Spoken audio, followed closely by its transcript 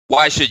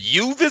Why should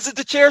you visit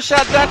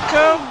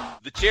thechairshot.com?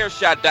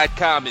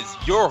 Thechairshot.com is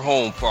your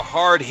home for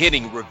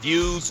hard-hitting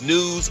reviews,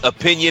 news,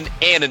 opinion,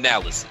 and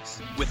analysis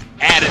with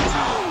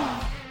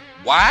attitude.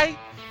 Why?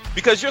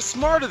 Because you're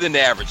smarter than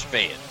the average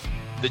fan.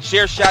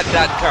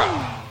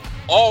 Thechairshot.com.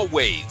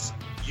 Always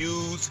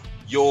use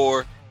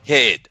your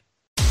head.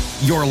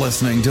 You're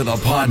listening to the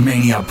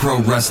Podmania Pro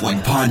Wrestling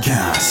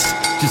Podcast.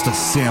 Just a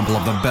sample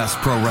of the best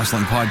pro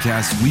wrestling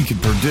podcasts we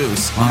could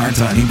produce on our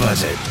tiny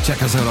budget.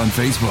 Check us out on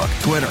Facebook,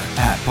 Twitter,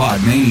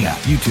 @Podmania,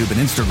 YouTube and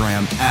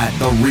Instagram,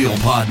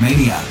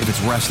 @TheRealPodmania. If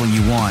it's wrestling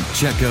you want,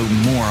 check out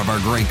more of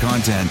our great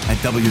content at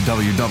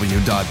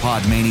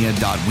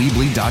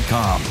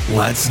www.podmania.weebly.com.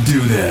 Let's do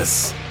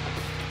this.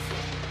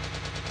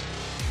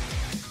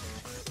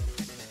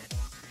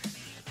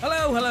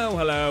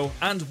 Hello,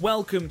 and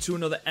welcome to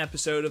another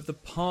episode of the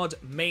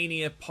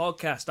Podmania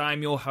Podcast.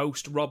 I'm your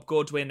host, Rob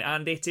Goodwin,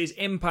 and it is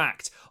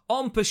Impact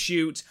on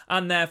Pursuit,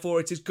 and therefore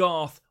it is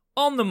Garth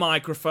on the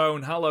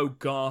microphone. Hello,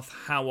 Garth.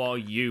 How are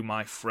you,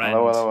 my friend?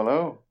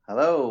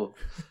 Hello.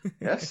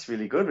 Yes,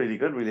 really good.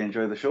 Really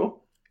enjoy the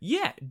show.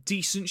 Yeah,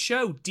 decent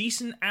show.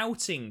 Decent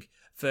outing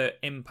for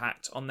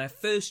Impact on their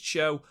first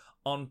show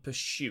on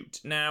Pursuit.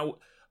 Now,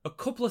 a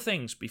couple of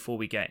things before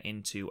we get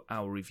into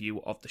our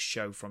review of the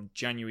show from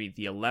January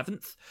the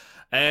 11th.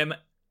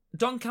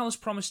 Don Callis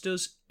promised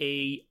us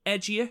a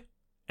edgier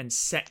and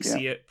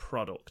sexier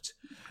product.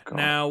 God.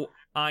 Now,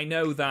 I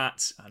know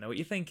what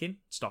you're thinking.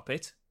 Stop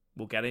it.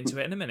 We'll get into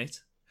it in a minute.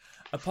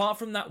 Apart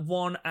from that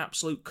one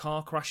absolute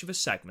car crash of a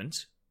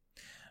segment,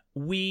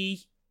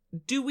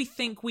 do we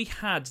think we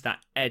had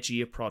that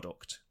edgier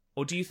product?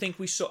 Or do you think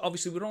we saw,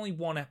 obviously we're only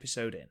one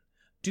episode in,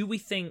 do we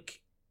think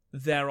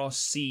there are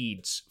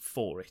seeds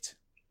for it?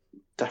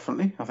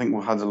 Definitely. I think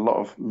we had a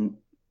lot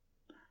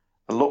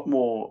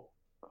more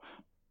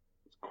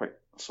quite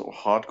sort of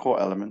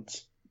hardcore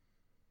elements.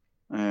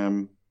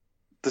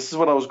 This is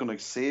what I was going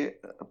to say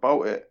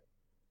about it.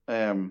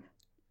 I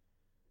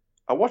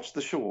watched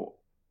the show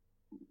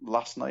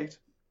last night,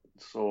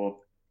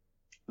 so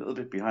a little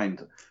bit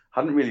behind.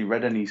 Hadn't really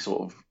read any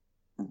sort of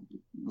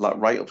like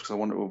write-ups because I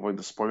wanted to avoid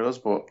the spoilers,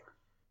 but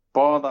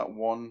bar that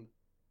one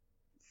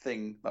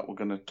thing that we're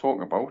going to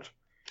talk about,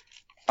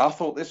 I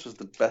thought this was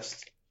the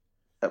best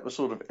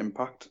episode of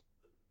Impact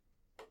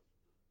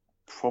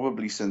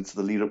probably since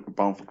the lead up to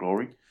Bound for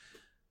Glory.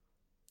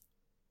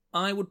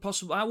 I would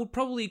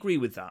probably agree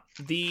with that.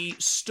 The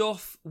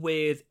stuff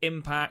with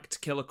Impact,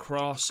 Killer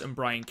Cross, and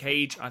Brian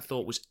Cage I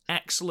thought was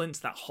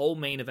excellent. That whole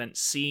main event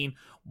scene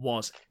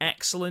was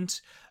excellent.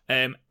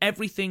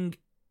 Everything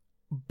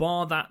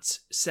bar that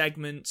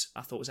segment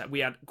I thought was that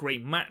we had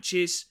great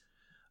matches.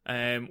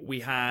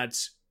 We had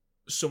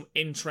some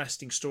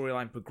interesting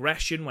storyline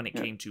progression when it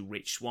came to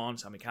Rich Swann,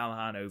 Sami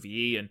Callihan,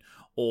 OVE, and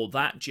all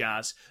that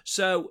jazz.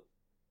 So,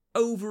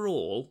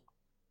 overall,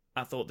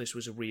 I thought this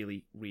was a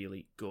really,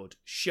 really good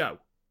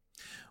show.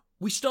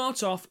 We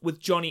start off with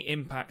Johnny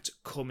Impact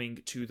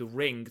coming to the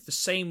ring, the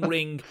same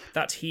ring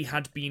that he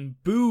had been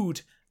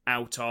booed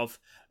out of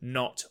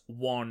not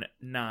one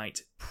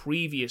night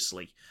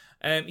previously.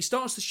 He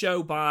starts the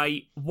show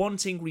by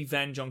wanting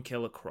revenge on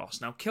Killer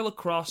Cross. Now, Killer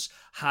Cross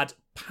had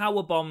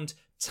powerbombed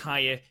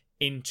Taya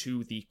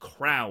into the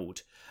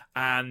crowd,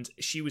 and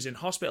she was in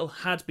hospital,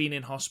 had been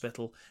in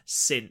hospital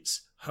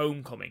since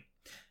Homecoming.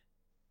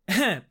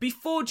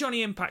 Before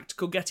Johnny Impact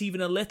could get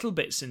even a little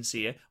bit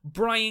sincere,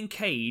 Brian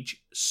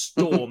Cage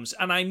storms,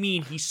 and I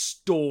mean he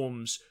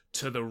storms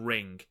to the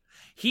ring.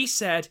 He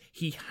said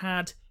he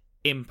had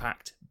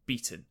Impact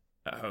beaten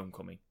at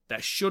Homecoming. There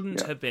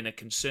shouldn't have been a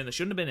concern, there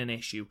shouldn't have been an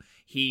issue.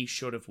 He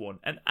should have won.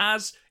 And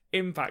as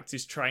Impact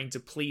is trying to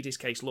plead his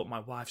case, look,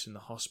 my wife's in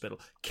the hospital,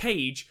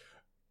 Cage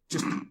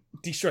just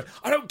destroyed.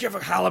 I don't give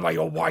a hell about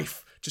your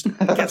wife. Just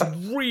gets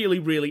really,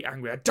 really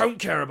angry. I don't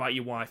care about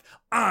your wife.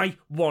 I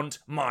want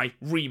my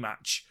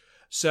rematch.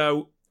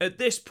 So at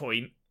this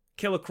point,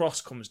 Killer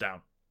Cross comes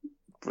down.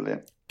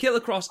 Brilliant.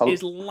 Killer Cross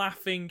is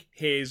laughing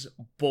his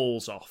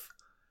balls off,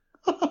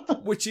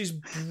 which is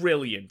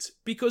brilliant.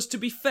 Because to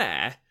be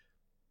fair,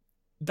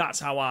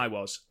 that's how I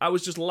was. I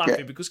was just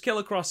laughing because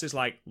Killer Cross is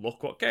like,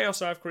 look what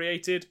chaos I've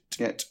created.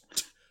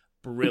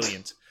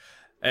 Brilliant.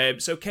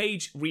 So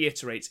Cage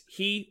reiterates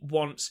he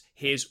wants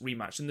his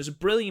rematch. And there's a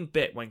brilliant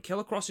bit when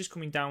Killer Cross is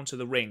coming down to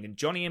the ring and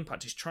Johnny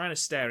Impact is trying to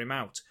stare him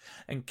out.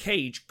 And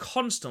Cage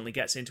constantly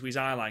gets into his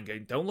eye line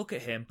going, don't look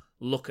at him,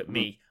 look at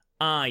me.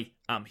 I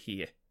am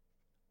here.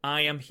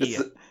 I am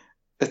here.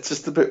 It's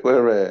just a bit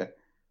where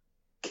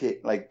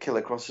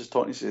Killer Cross is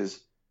talking, he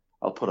says,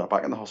 I'll put her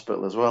back in the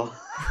hospital as well.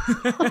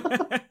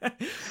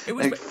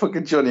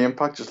 Fucking Johnny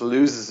Impact just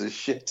loses his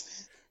shit.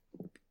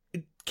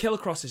 Killer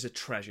Cross is a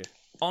treasure.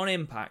 On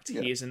Impact,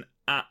 he is an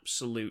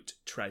absolute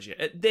treasure.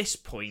 At this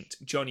point,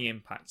 Johnny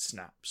Impact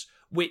snaps,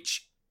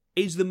 which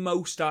is the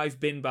most I've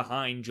been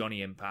behind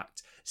Johnny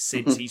Impact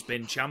since he's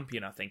been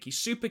champion, I think. He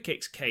super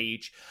kicks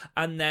Cage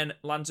and then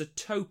lands a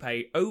tope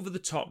over the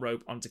top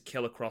rope onto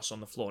Killer Cross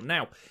on the floor.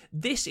 Now,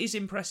 this is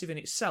impressive in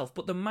itself,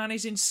 but the man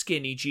is in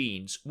skinny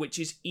jeans, which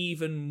is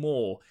even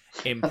more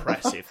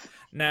impressive.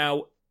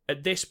 Now,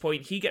 At this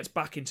point, he gets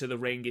back into the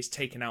ring, is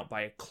taken out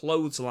by a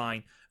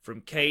clothesline from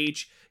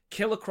Cage.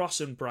 Killer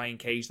Kross and Brian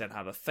Cage then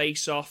have a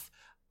face-off,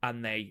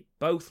 and they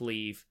both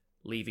leave,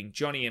 leaving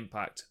Johnny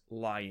Impact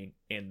lying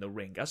in the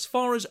ring. As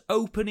far as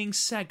opening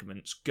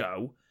segments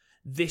go,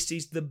 this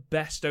is the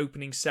best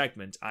opening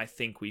segment I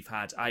think we've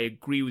had. I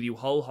agree with you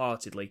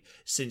wholeheartedly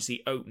since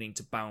the opening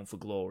to Bound for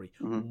Glory.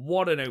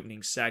 What an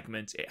opening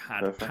segment. It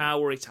had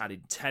power, it had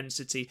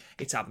intensity,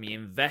 it had me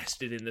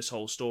invested in this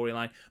whole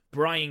storyline.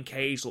 Brian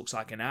Cage looks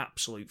like an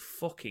absolute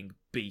fucking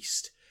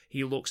beast.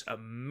 He looks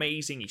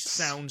amazing, he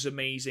sounds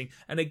amazing,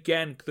 and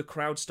again, the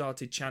crowd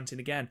started chanting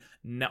again,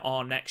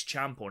 our next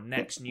champ or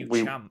next new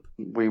champ.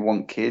 We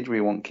want Cage,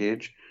 we want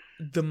Cage.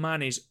 The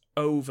man is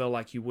over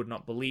like you would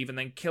not believe, and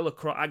then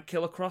add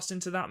Killer Kross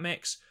into that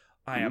mix.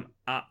 I am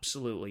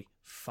absolutely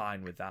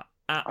fine with that.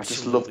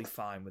 Absolutely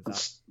fine with that. I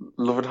just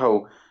love it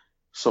how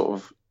sort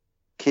of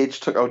Cage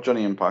took out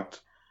Johnny Impact,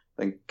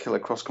 then Killer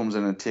Kross comes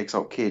in and takes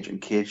out Cage,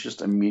 and Cage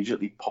just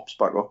immediately pops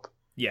back up.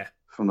 Yeah.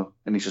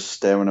 And he's just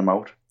staring him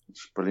out.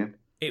 It's brilliant.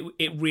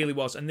 It really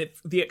was, and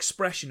the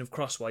expression of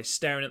Kross while he's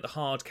staring at the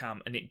hard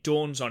cam, and it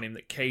dawns on him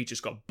that Cage has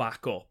got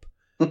back up,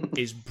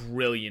 is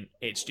brilliant.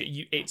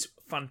 It's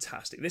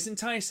fantastic. This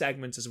entire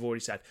segment, as I've already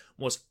said,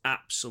 was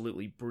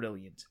absolutely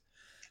brilliant.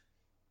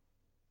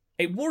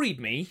 It worried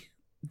me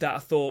that I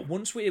thought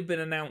once we had been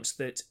announced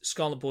that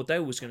Scarlett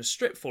Bordeaux was going to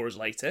strip for us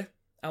later,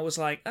 I was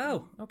like,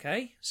 oh,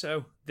 okay,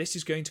 so this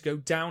is going to go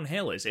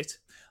downhill, is it?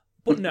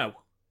 But no.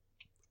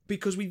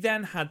 Because we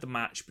then had the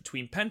match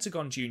between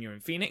Pentagon Jr.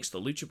 and Phoenix,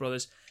 the Lucha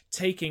Brothers,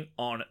 taking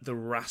on the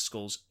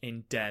Rascals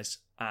in Dez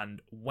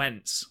and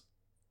Wentz.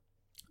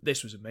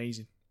 This was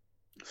amazing.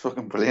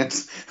 Fucking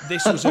brilliant.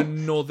 This was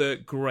another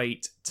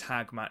great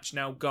tag match.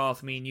 Now,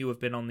 Garth, me and you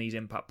have been on these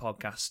Impact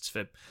podcasts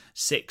for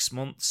 6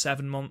 months,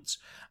 7 months,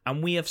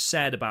 and we have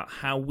said about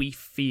how we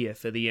fear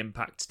for the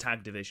Impact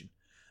tag division.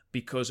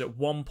 Because at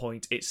one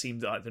point, it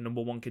seemed like the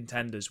number one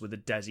contenders were the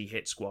Desi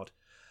Hit Squad.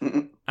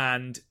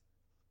 And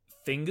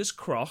fingers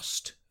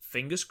crossed,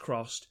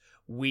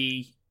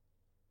 we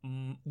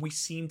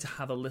seem to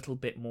have a little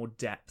bit more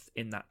depth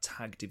in that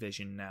tag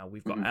division now.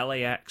 We've got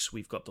LAX,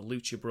 we've got the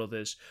Lucha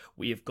Brothers,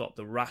 we have got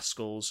the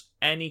Rascals.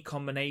 Any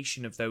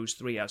combination of those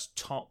three as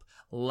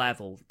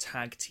top-level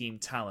tag team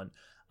talent,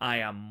 I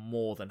am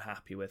more than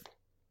happy with.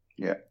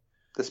 Yeah,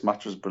 this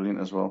match was brilliant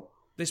as well.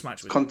 This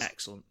match was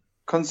excellent.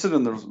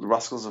 Considering the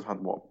Rascals have had,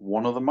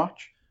 one other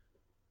match?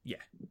 Yeah.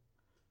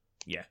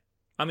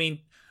 I mean,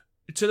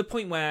 to the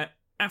point where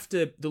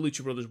after the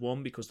Lucha Brothers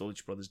won, because the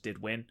Lucha Brothers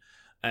did win,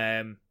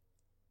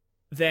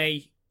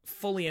 they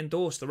fully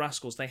endorsed the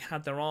Rascals. They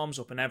had their arms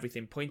up and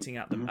everything, pointing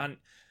at them. And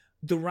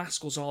the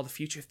Rascals are the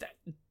future.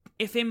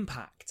 If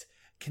Impact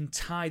can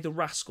tie the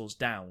Rascals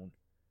down,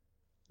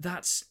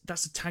 that's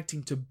a tag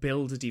team to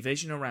build a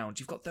division around.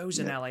 You've got those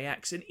in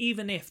LAX. And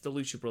even if the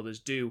Lucha Brothers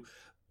do,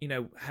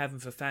 heaven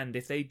forfend,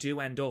 if they do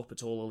end up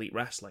at All Elite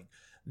Wrestling,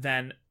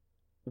 then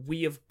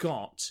we have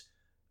got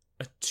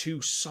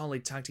two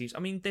solid tag teams. I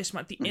mean, this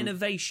match, the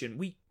innovation,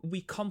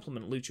 we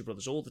compliment Lucha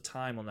Brothers all the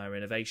time on their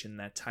innovation,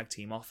 their tag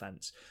team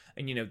offense,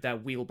 and their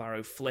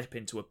wheelbarrow flip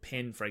into a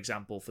pin, for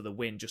example, for the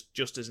win,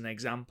 just as an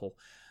example.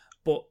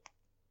 But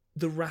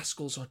the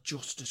Rascals are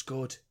just as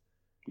good.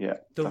 Yeah,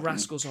 the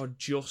Rascals are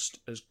just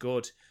as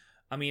good.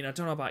 I mean, I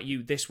don't know about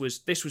you. This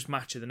was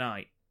match of the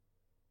night.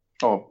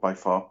 Oh, by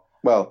far.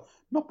 Well,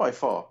 not by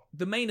far.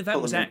 The main event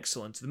was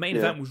excellent. The main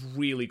event was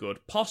really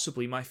good.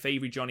 Possibly my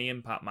favourite Johnny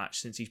Impact match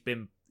since he's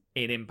been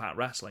in Impact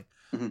Wrestling.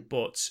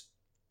 But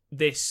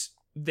this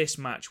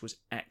match was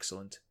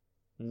excellent.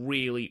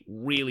 Really,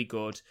 really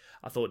good.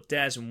 I thought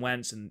Dez and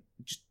Wentz and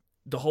just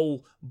the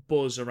whole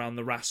buzz around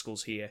the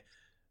Rascals here,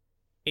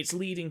 it's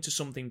leading to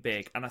something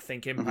big, and I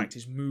think Impact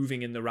is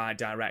moving in the right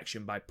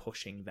direction by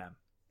pushing them.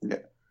 Yeah,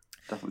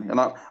 definitely. And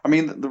I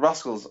mean, the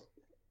Rascals,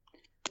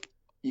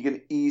 you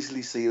can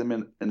easily see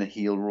them in a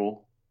heel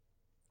role.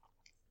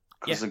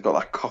 Because they've got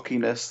that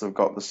cockiness, they've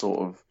got the sort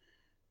of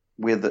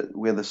we're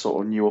the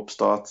sort of new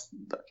upstarts.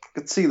 I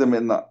could see them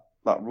in that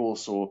role,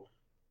 so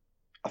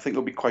I think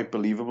it'll be quite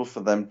believable for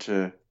them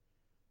to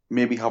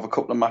maybe have a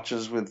couple of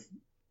matches with,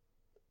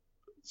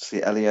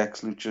 say,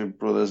 LAX, Lucha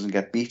Brothers, and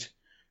get beat,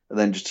 and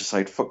then just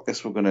decide, fuck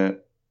this, we're gonna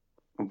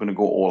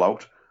go all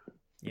out.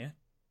 Yeah,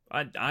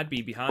 I'd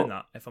be behind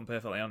that, if I'm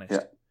perfectly honest.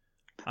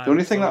 Yeah. The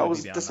only thing that I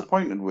was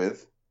disappointed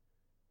with,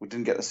 we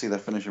didn't get to see their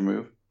finishing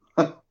move.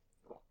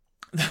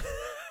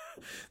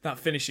 That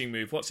finishing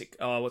move, what's it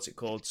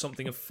called?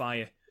 Something of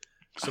fire.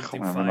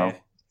 Something fire.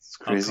 It's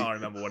crazy. I can't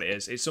remember what it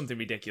is. It's something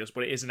ridiculous,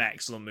 but it is an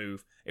excellent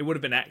move. It would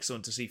have been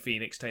excellent to see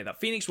Phoenix take that.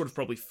 Phoenix would have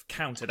probably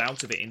counted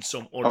out of it in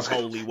some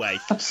unholy way.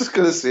 I was just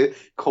going to say,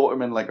 caught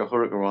him in like a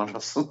hurricane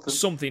or something.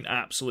 Something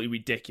absolutely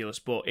ridiculous,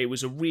 but it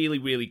was a really,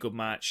 really good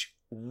match.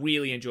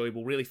 Really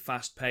enjoyable, really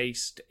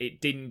fast-paced. It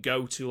didn't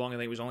go too long. I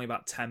think it was only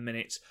about 10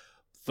 minutes.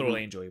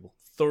 Thoroughly enjoyable.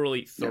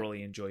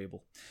 Thoroughly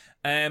enjoyable.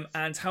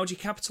 And how do you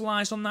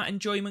capitalise on that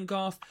enjoyment,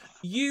 Garth?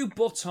 You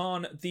butt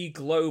on the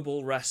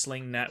Global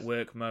Wrestling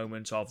Network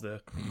moment of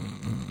the...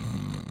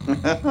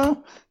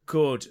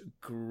 Good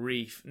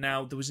grief.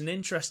 Now, there was an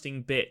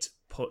interesting bit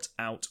put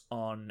out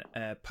on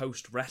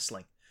Post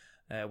Wrestling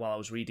while I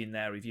was reading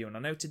their review, and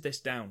I noted this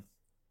down.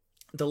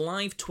 The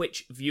live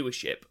Twitch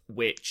viewership,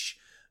 which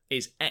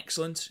is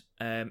excellent.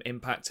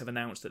 Impact have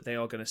announced that they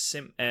are going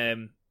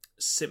to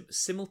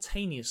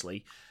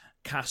simultaneously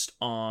cast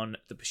on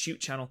the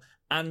Pursuit channel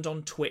and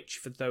on Twitch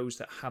for those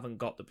that haven't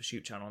got the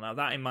Pursuit channel. Now,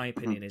 that, in my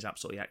opinion, is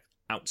absolutely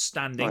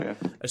outstanding,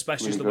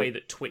 especially really the way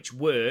that Twitch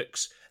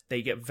works.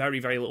 They get very,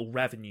 very little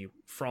revenue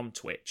from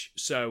Twitch.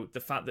 So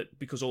the fact that,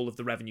 because all of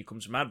the revenue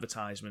comes from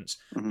advertisements,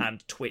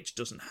 and Twitch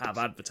doesn't have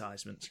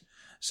advertisements.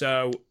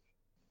 So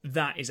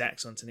that is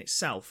excellent in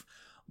itself.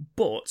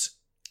 But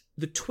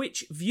the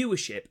Twitch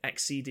viewership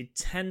exceeded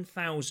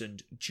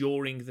 10,000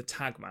 during the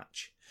tag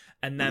match,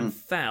 and then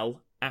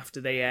fell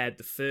after they aired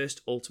the first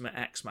Ultimate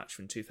X match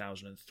from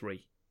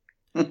 2003.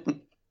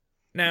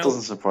 Now,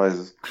 doesn't surprise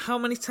us. How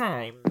many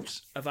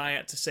times have I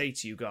had to say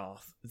to you,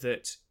 Garth,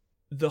 that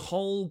the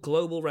whole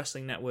Global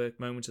Wrestling Network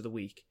moment of the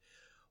week,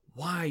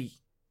 why?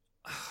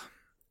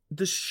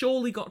 There's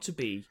surely got to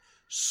be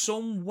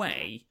some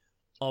way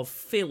of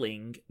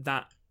filling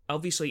that.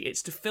 Obviously,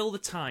 it's to fill the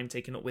time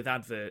taken up with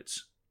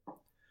adverts.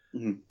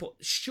 But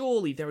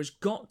surely there has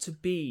got to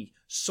be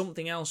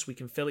something else we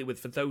can fill it with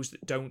for those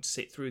that don't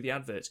sit through the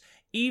adverts.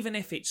 Even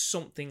if it's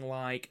something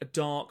like a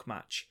dark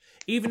match.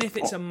 Even if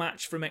it's a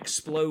match from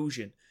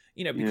Explosion.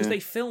 You know, because they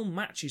film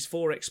matches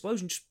for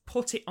Explosion. Just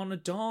put it on a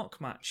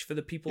dark match for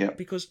the people. Yeah.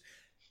 Because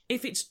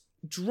if it's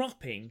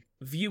dropping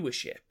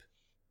viewership,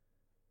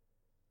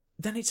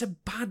 then it's a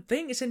bad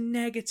thing. It's a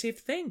negative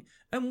thing.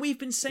 And we've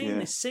been saying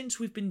this since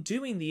we've been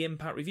doing the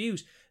Impact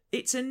reviews.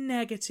 It's a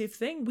negative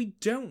thing. We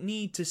don't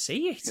need to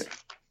see it. Yeah.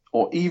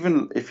 Or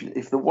even if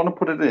they want to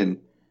put it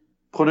in,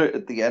 put it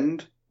at the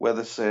end where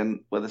they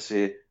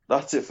say,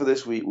 that's it for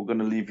this week. We're going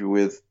to leave you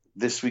with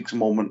this week's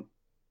moment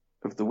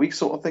of the week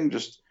sort of thing.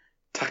 Just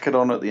tack it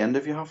on at the end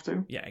if you have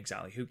to. Yeah,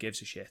 exactly. Who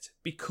gives a shit?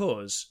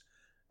 Because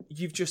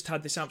you've just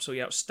had this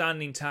absolutely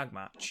outstanding tag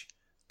match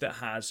that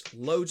has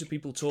loads of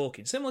people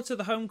talking, similar to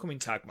the Homecoming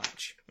tag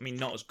match. I mean,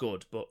 not as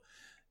good, but,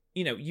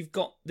 you know, you've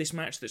got this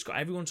match that's got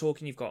everyone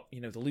talking. You've got, you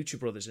know, the Lucha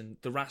Brothers and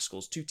the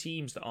Rascals, two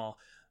teams that are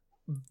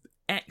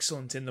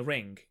excellent in the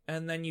ring.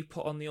 And then you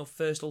put on the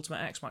first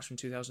Ultimate X match from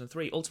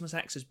 2003. Ultimate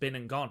X has been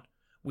and gone.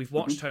 We've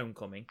watched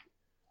Homecoming.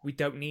 We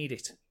don't need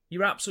it.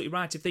 You're absolutely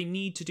right. If they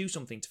need to do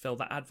something to fill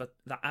that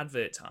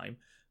advert time,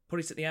 put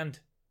it at the end.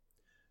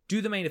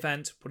 Do the main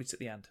event, put it at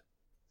the end.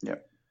 Yeah.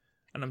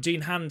 And I'm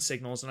doing hand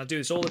signals, and I do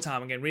this all the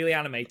time. I'm getting really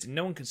animated.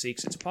 No one can see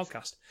because it's a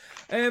podcast.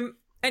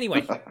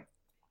 Anyway,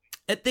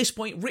 at this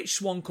point, Rich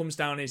Swann comes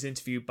down and is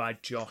interviewed by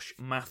Josh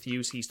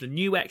Matthews. He's the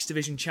new X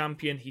Division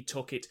champion. He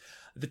took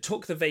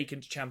the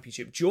vacant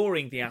championship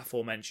during the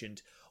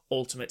aforementioned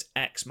Ultimate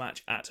X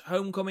match at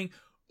Homecoming.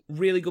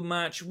 Really good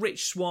match.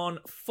 Rich Swann,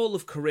 full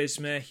of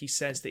charisma. He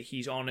says that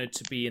he's honoured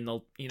to be in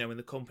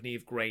the company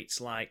of greats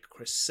like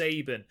Chris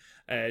Sabin,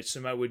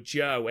 Samoa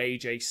Joe,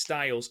 AJ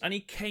Styles, and he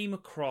came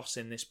across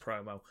in this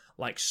promo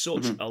like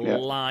such a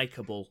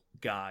likeable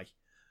guy.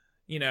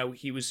 You know,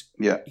 he was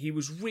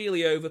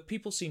really over.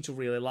 People seem to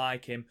really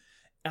like him.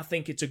 I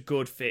think it's a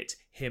good fit,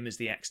 him as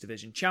the X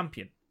Division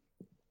champion.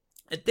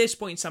 At this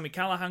point, Sami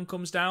Callihan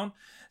comes down.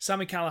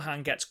 Sami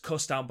Callihan gets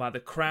cussed out by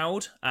the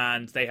crowd,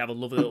 and they have a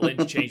lovely little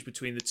interchange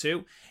between the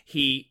two.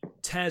 He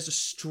tears a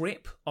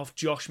strip off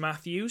Josh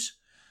Matthews.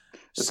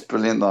 It's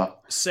brilliant,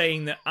 that.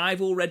 Saying that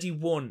I've already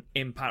won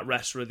Impact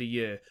Wrestler of the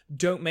Year.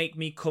 Don't make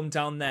me come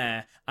down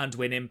there and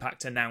win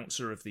Impact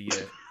Announcer of the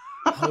Year.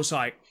 I was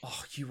like,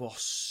 oh, you are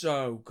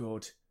so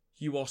good.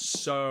 You are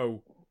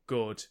so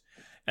good.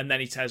 And then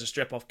he tears a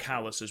strip off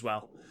Callis as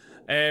well.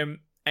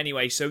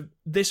 Anyway, so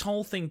this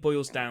whole thing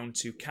boils down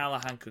to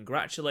Callihan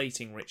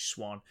congratulating Rich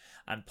Swann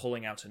and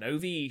pulling out an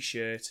OVE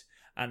shirt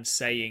and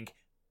saying,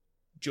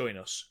 join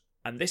us.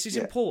 And this is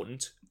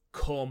important,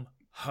 come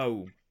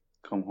home.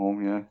 Come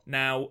home, yeah.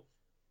 Now,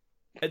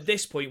 at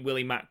this point,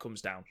 Willie Mack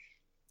comes down.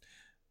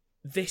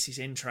 This is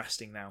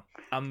interesting now.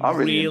 I'm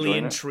really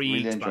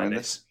intrigued by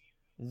this.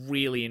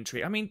 Really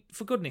intrigued. I mean,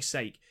 for goodness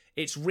sake,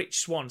 it's Rich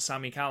Swann,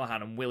 Sami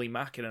Callihan, and Willie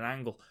Mack in an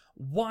angle.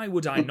 Why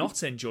would I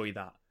not enjoy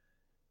that?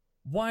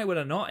 Why would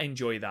I not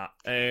enjoy that?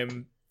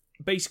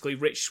 Basically,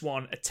 Rich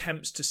Swann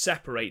attempts to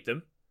separate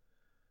them,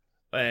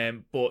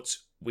 but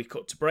we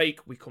cut to break,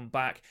 we come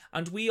back,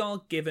 and we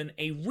are given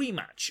a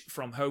rematch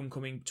from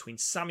Homecoming between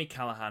Sami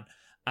Callihan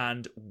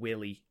and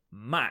Willie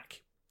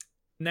Mack.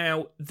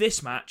 Now,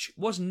 this match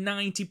was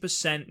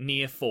 90%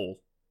 near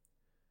fall.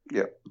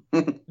 Yeah.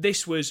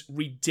 This was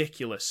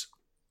ridiculous.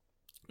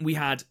 We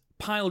had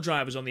pile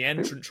drivers on the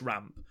entrance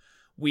ramp.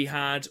 We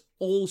had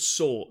all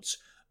sorts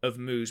of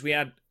moves. We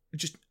had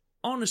just,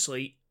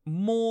 honestly,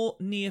 more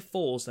near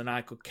falls than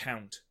I could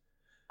count.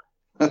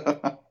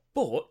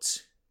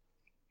 But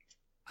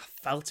I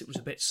felt it was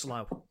a bit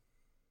slow.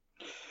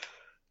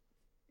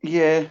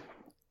 Yeah.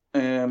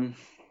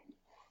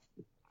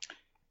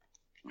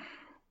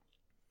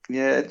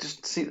 Yeah, it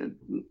just seemed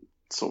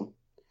sort of,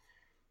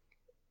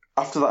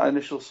 after that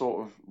initial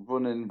sort of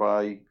run-in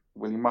by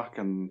Willie Mack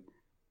and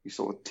he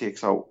sort of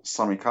takes out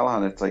Sami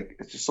Callihan, it's like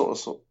it just sort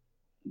of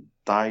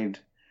died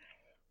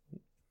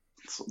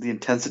the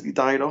intensity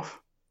died off.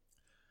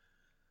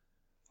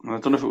 And I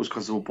don't know if it was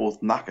because they were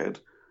both knackered,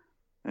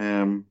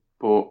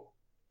 but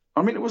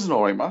I mean, it was an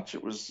alright match.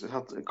 It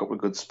had a couple of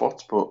good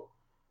spots, but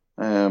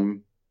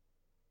and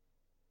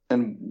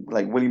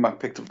like Willie Mack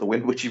picked up the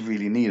win, which he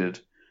really needed.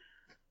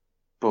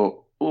 But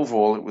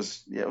overall, it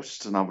was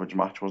just an average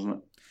match, wasn't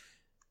it?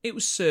 It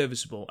was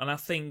serviceable, and I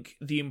think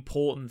the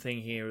important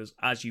thing here, is,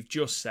 as you've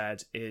just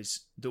said,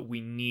 is that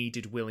we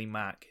needed Willie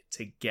Mack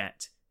to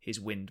get his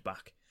wind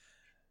back.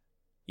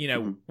 You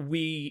know,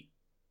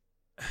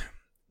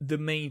 the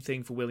main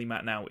thing for Willie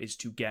Mack now is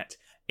to get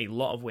a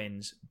lot of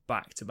wins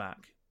back to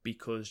back,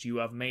 because you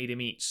have made him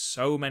eat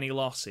so many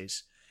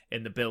losses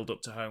in the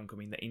build-up to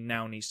Homecoming that he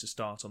now needs to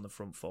start on the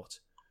front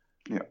foot.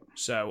 Yeah.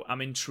 So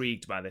I'm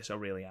intrigued by this, I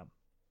really am.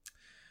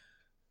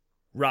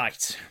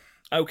 Right.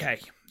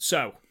 Okay,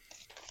 so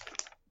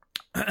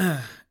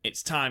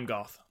it's time,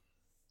 Goth.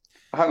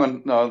 Hang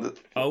on, no.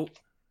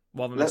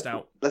 What have I missed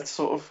out? Let's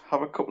sort of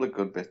have a couple of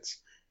good bits.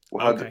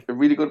 We had a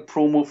really good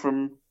promo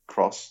from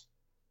Cross.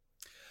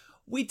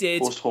 We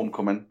did. Post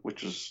Homecoming,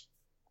 which was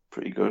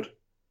pretty good.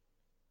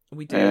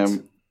 We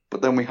did.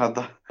 But then we had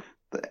the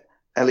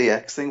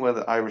LAX thing where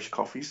the Irish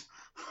coffees.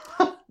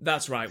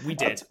 That's right, we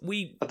did.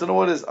 I don't know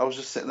what it is. I was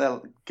just sitting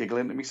there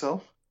giggling to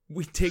myself.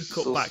 We did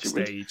cut So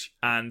backstage,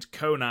 stupid. and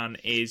Conan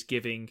is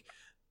giving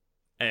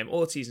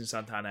Ortiz and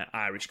Santana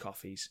Irish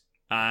coffees,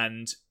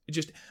 and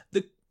just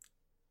the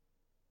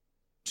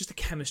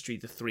chemistry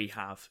the three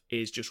have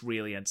is just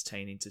really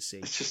entertaining to see.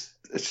 It's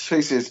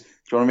says, do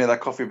you want to make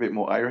that coffee a bit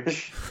more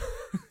Irish?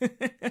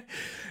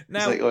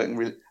 Now, it's like, I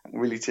can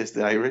really taste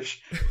the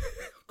Irish.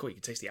 God, you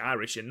can taste the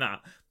Irish in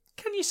that.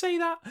 Can you say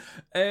that?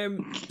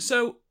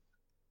 So,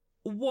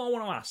 what I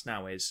want to ask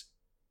now is,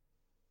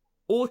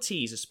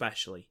 Ortiz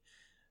especially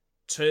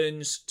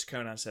turns to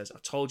Conan and says, I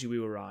told you we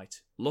were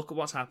right. Look at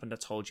what's happened. I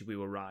told you we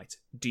were right.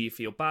 Do you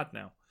feel bad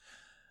now?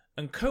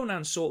 And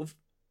Conan sort of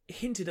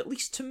hinted, at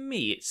least to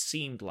me, it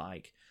seemed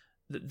like,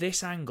 that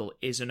this angle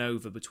isn't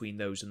over between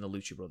those and the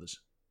Lucha Brothers.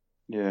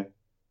 Yeah.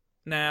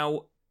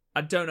 Now,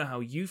 I don't know how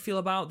you feel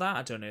about that.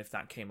 I don't know if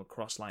that came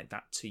across like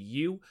that to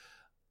you.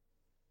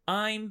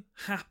 I'm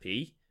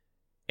happy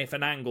if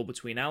an angle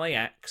between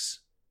LAX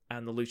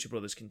and the Lucha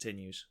Brothers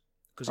continues.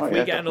 Because if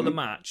we get another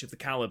match of the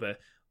caliber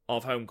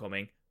of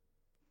Homecoming,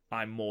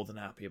 I'm more than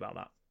happy about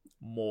that.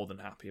 More than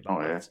happy about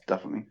that. Oh, yeah,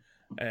 definitely.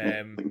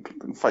 They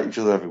can fight each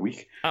other every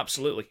week.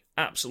 Absolutely.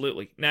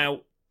 Absolutely.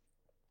 Now,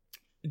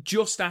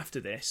 just after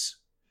this,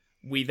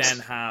 we then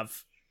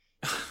have...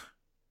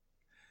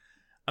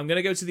 I'm going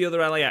to go to the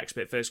other LAX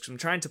bit first, because I'm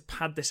trying to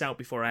pad this out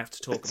before I have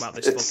to talk about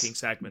this fucking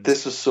segment.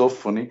 This was so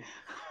funny.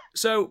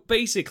 So,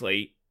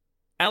 basically,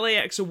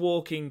 LAX are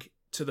walking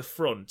to the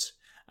front,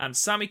 and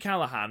Sami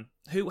Callihan,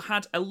 who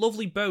had a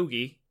lovely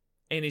bogey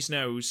in his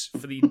nose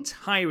for the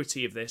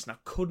entirety of this, and I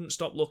couldn't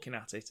stop looking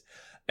at it,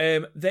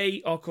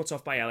 they are cut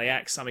off by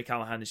LAX. Sami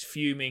Callihan is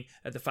fuming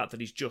at the fact that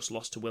he's just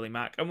lost to Willie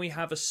Mack, and we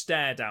have a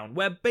stare down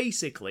where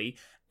basically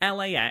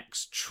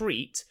LAX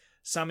treat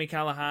Sami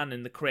Callihan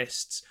and the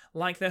Christs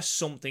like they're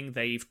something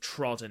they've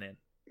trodden in.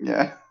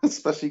 Yeah,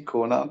 especially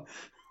Conan.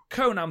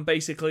 Conan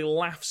basically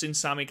laughs in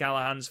Sami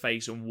Callihan's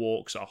face and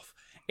walks off.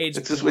 It's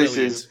just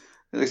brilliant.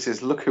 He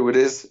says, look who it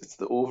is. It's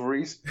the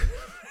ovaries.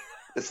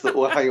 It's the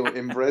Ohio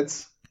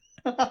inbreds.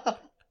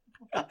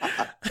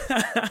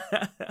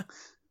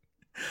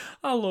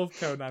 I love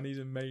Conan, he's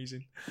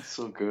amazing. It's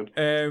so good.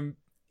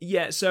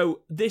 Yeah,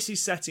 so this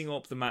is setting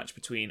up the match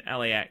between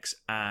LAX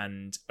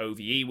and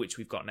OVE, which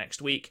we've got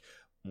next week.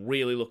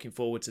 Really looking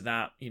forward to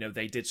that. You know,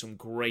 they did some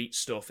great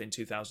stuff in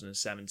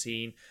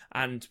 2017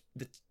 and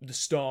the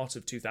start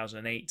of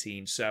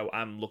 2018, so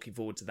I'm looking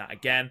forward to that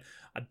again.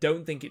 I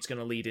don't think it's going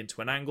to lead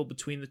into an angle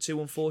between the two,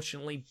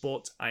 unfortunately,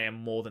 but I am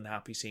more than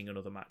happy seeing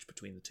another match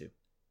between the two.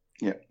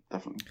 Yeah,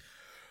 definitely.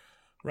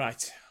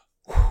 Right.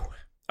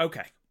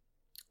 Okay.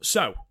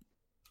 So,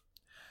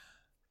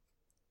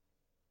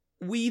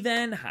 we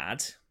then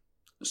had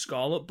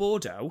Scarlett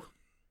Bordeaux,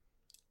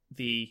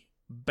 the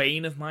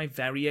bane of my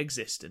very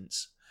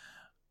existence,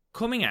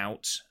 coming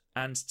out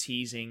and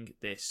teasing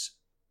this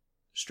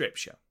strip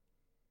show.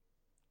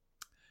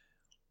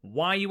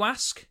 Why, you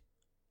ask?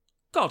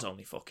 God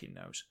only fucking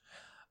knows.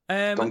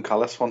 Don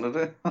Callis wanted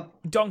it.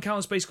 Don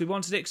Callis basically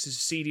wanted it because he's a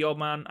seedy old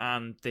man,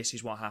 and this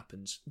is what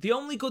happens. The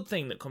only good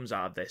thing that comes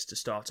out of this to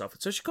start off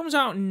with, so she comes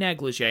out in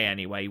negligee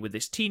anyway, with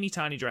this teeny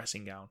tiny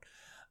dressing gown,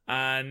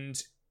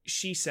 and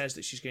she says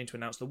that she's going to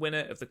announce the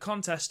winner of the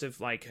contest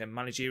of like her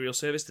managerial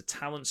service, the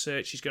talent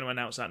search. She's going to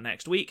announce that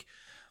next week.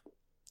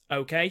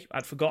 Okay,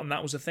 I'd forgotten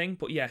that was a thing,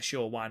 but yeah,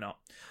 sure, why not?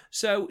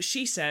 So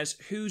she says,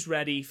 who's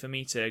ready for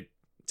me to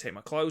take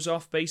my clothes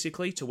off,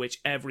 basically, to which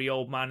every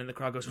old man in the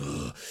crowd goes,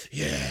 oh,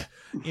 yeah.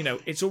 You know,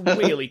 it's a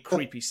really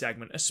creepy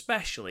segment,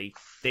 especially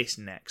this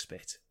next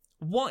bit.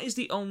 What is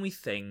the only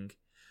thing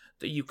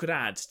that you could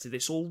add to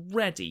this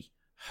already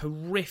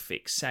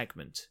horrific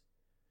segment?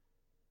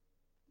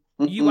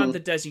 You add the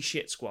Desi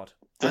Shit Squad,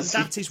 and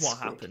that is what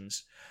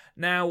happens.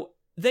 Now,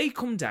 they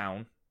come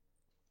down,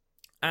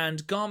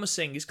 and Garma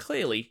Singh is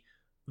clearly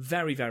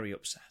very, very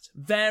upset.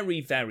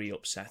 Very, very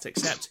upset,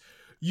 except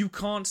You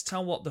can't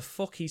tell what the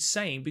fuck he's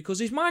saying because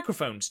his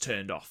microphone's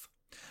turned off.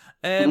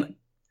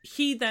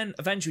 He then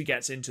eventually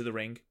gets into the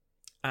ring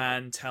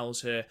and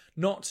tells her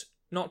not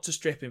to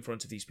strip in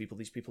front of these people.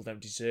 These people don't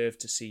deserve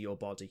to see your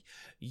body.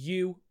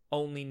 You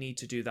only need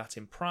to do that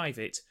in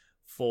private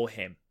for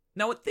him.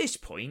 Now, at this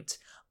point,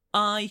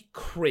 I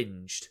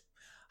cringed.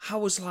 I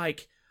was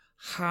like,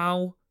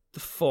 how the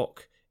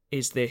fuck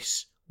is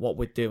this what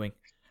we're doing?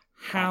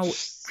 How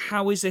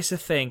is this a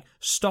thing?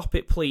 Stop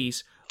it,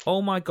 please.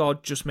 Oh my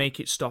God, just make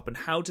it stop. And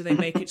how do they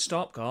make it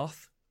stop,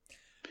 Garth?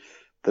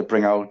 They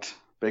bring out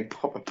Big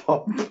Papa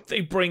Pump.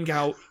 They bring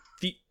out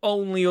the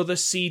only other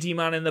seedy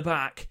man in the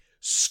back,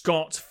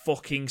 Scott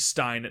fucking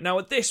Steiner. Now,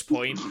 at this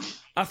point,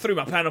 I threw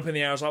my pen up in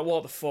the air. I was like,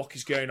 what the fuck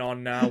is going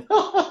on now?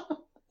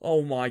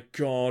 Oh my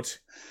God.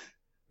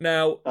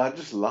 Now, I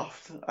just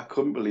laughed. I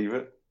couldn't believe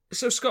it.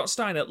 So Scott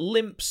Steiner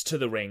limps to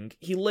the ring.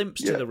 He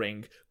limps to the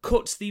ring,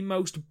 cuts the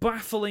most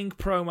baffling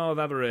promo I've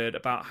ever heard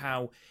about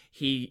how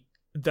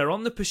they're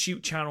on the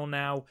Pursuit Channel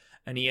now,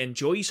 and he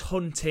enjoys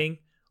hunting,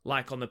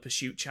 like on the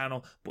Pursuit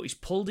Channel, but he's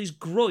pulled his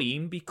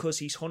groin because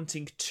he's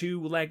hunting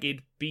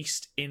two-legged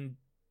beast in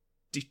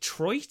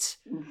Detroit.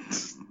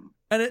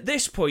 And at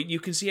this point, you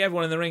can see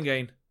everyone in the ring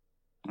going,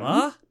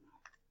 what?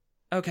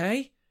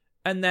 Okay.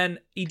 And then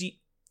he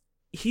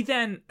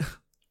then...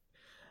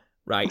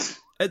 Right.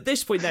 At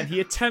this point, then, he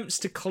attempts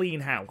to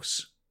clean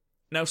house.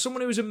 Now,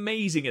 someone who was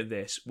amazing at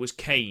this was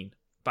Kane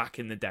back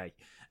in the day.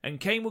 And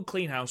Kane would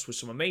clean house with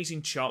some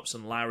amazing chops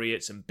and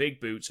lariats and big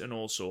boots and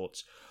all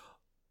sorts.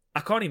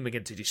 I can't even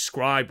begin to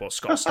describe what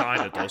Scott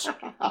Steiner does.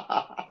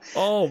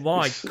 Oh,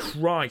 my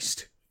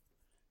Christ.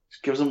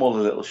 Just gives them all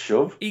a little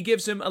shove. He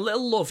gives them a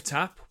little love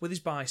tap with his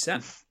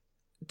bicep.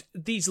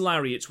 These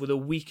lariats were the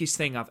weakest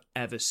thing I've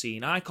ever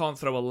seen. I can't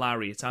throw a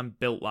lariat. I'm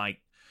built like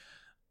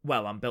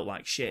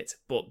shit,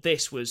 but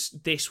this was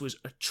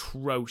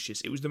atrocious.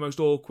 It was the most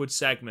awkward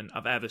segment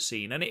I've ever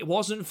seen, and it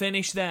wasn't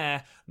finished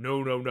there.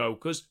 No,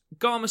 because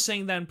Garma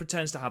Singh then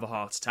pretends to have a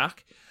heart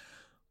attack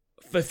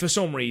for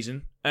some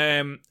reason,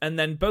 and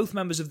then both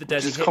members of the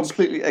Desi Hit Squad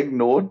completely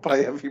ignored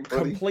by everybody.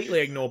 Completely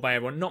ignored by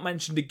everyone, not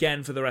mentioned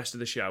again for the rest of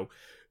the show.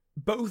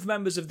 Both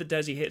members of the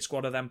Desi Hit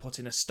Squad are then put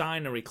in a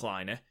Steiner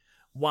recliner,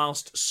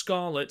 whilst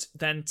Scarlett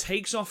then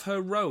takes off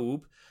her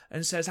robe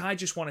and says, I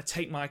just want to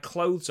take my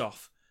clothes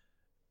off.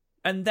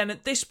 And then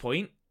at this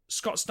point,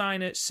 Scott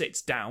Steiner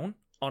sits down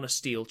on a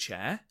steel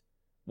chair,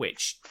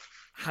 which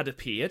had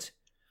appeared.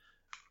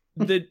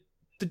 The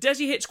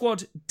Desi Hit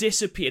Squad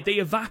disappeared. They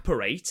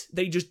evaporate.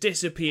 They just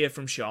disappear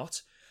from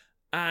shot.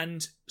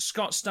 And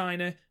Scott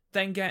Steiner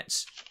then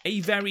gets a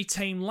very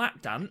tame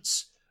lap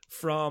dance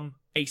from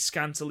a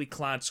scantily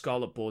clad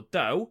Scarlett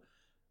Bordeaux,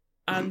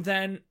 and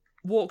then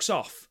walks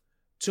off,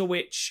 to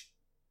which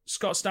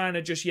Scott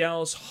Steiner just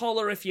yells,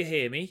 holler if you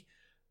hear me,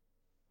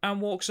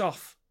 and walks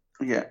off.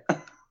 Yeah.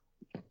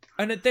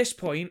 And at this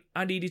point,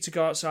 I needed to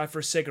go outside for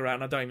a cigarette,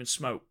 and I don't even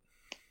smoke.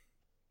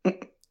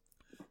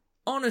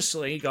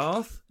 Honestly,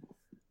 Garth,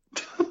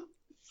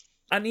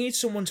 I need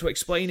someone to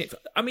explain it.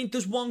 I mean,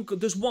 there's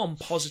one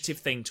positive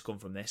thing to come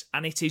from this,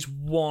 and it is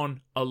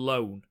one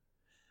alone.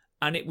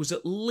 And it was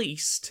at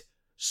least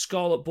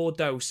Scarlett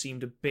Bordeaux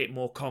seemed a bit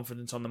more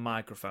confident on the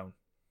microphone.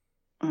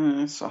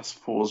 Yes, I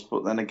suppose,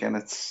 but then again,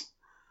 it's...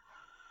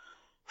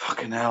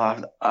 Fucking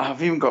hell,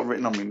 I've even got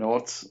written on my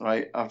notes,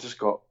 right? I've just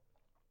got...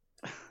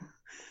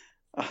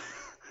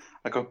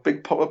 I got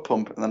Big Papa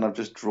Pump, and then I've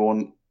just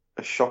drawn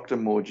a shocked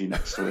emoji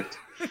next to it.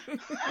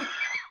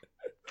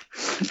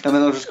 And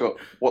then I've just got,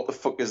 what the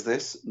fuck is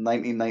this?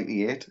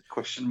 1998?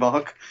 Question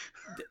mark.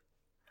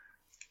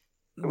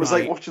 It was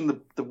like watching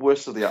the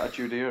worst of the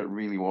Attitude Era. It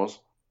really was.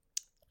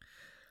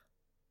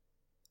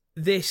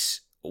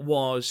 This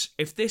was...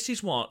 If this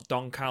is what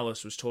Don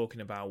Callis was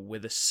talking about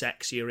with a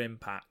sexier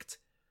Impact,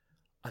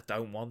 I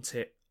don't want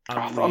it. I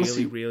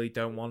honestly, really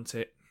don't want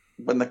it.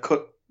 When they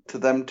cut to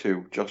them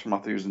two, Josh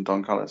Matthews and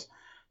Don Callis,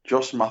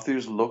 Josh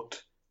Matthews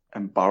looked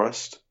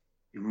embarrassed.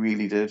 He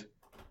really did.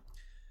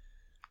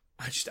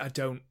 I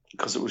don't...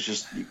 Because it was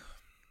just...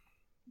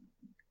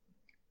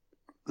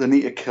 They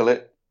need to kill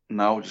it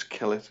now. Just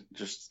kill it.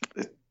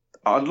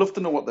 I'd love to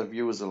know what their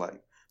viewers are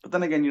like. But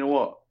then again, you know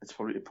what?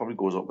 It probably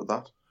goes up with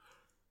that.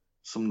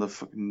 Some of the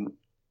fucking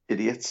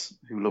idiots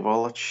who love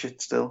all that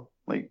shit still.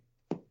 Like...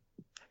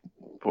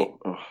 But,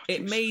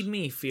 it made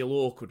me feel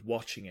awkward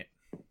watching it.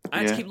 I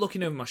had to keep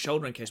looking over my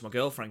shoulder in case my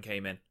girlfriend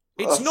came in.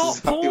 It's not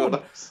exactly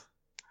porn!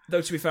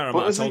 Though, to be fair, I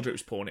might have told her it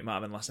was porn. It might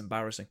have been less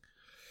embarrassing.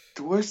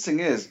 The worst thing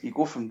is, you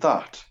go from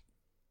that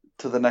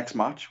to the next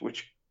match,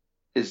 which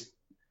is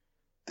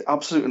the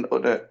absolute and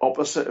utter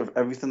opposite of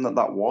everything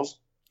that was.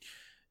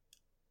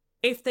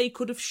 If they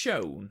could have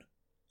shown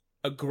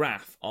a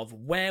graph of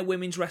where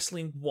women's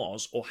wrestling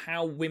was or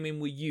how women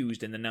were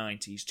used in the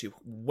 90s to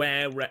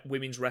where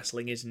women's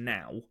wrestling is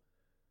now,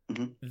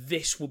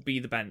 this would be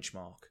the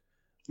benchmark.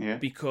 Yeah.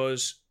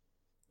 Because,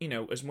 you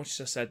know, as much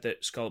as I said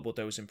that Scarlett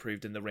Bordeaux was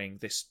improved in the ring,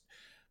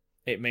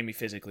 it made me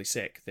physically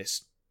sick,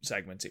 this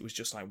segment. It was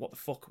just like, what the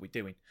fuck are we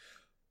doing?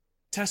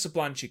 Tessa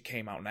Blanchard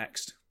came out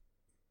next.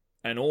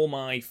 And all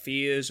my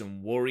fears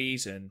and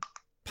worries and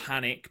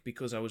panic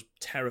because I was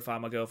terrified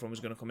my girlfriend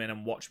was going to come in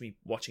and watch me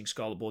watching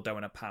Scarlett Bordeaux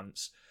in her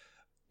pants.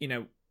 You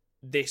know,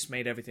 this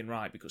made everything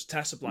right because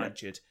Tessa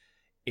Blanchard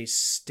is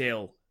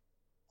still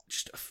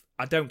just...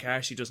 I don't care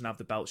if she doesn't have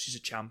the belt. She's a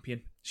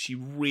champion. She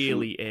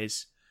really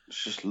is.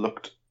 She just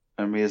looked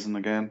amazing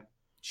again.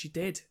 She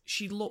did.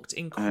 She looked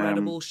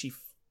incredible. She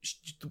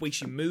the way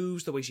she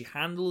moves, the way she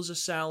handles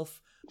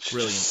herself.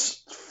 Brilliant.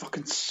 Just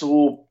fucking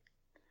so...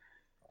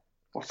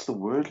 What's the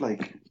word?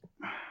 Like...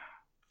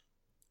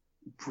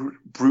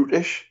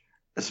 brutish,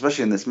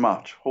 especially in this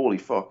match. Holy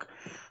fuck.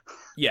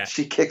 Yeah.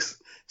 She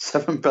kicks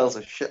 7 bells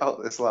of shit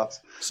out this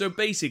last. So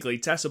basically,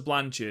 Tessa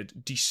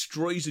Blanchard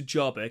destroys a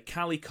jobber,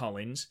 Callie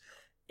Collins,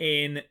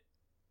 in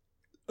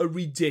a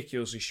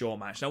ridiculously short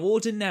match. Now,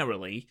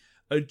 ordinarily,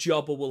 a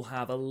jobber will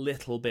have a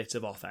little bit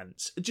of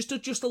offense. Just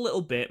a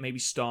little bit, maybe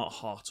start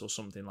hot or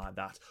something like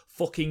that.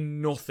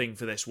 Fucking nothing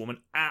for this woman.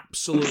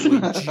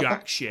 Absolutely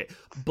jack shit.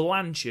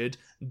 Blanchard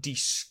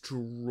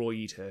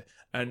destroyed her.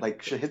 And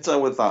like, she hits her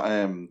with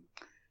that,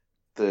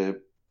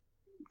 the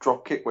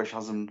drop kick where she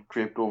has him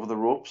draped over the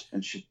ropes,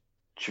 and she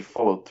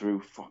followed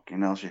through.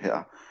 Fucking hell, she hit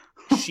her.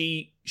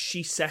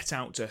 She set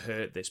out to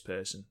hurt this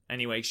person.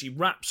 Anyway, she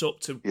wraps up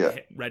to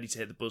ready to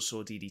hit the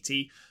buzzsaw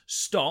DDT,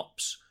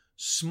 stops,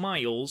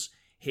 smiles,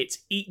 hits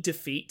Eat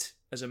Defeat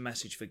as a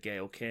message for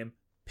Gail Kim,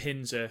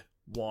 pins her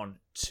 1,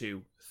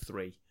 2,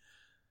 3.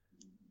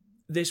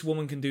 This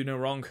woman can do no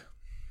wrong.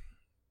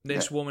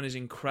 This woman is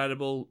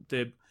incredible.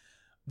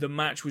 The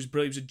match was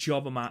brilliant. It was a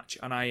jobber match,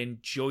 and I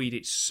enjoyed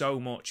it so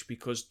much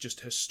because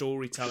just her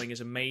storytelling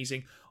is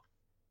amazing.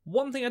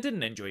 One thing I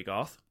didn't enjoy,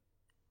 Garth,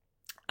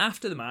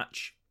 after the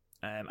match,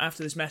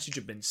 after this message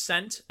had been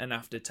sent, and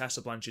after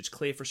Tessa Blanchard's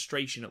clear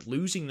frustration at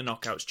losing the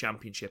Knockouts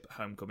Championship at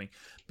Homecoming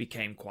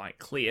became quite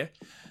clear,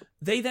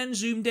 they then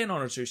zoomed in on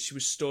her as she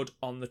was stood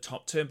on the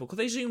top turnbuckle.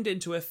 They zoomed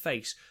into her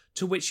face,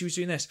 to which she was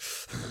doing this.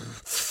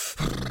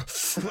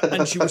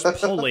 And she was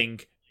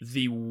pulling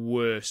the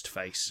worst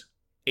face.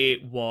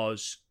 It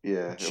was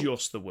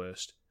just the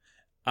worst.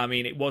 I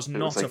mean, it was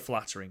not a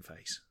flattering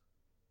face.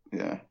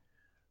 Yeah.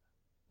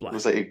 Bless.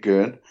 Was it a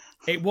gurn?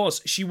 It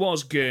was. She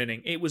was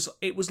gurning. It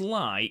was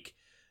like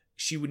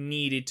she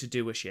needed to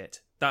do a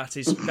shit. That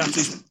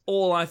is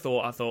all I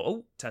thought. I thought,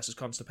 oh, Tessa's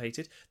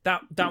constipated.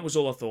 That was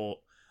all I thought.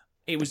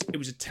 It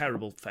was a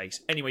terrible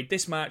face. Anyway,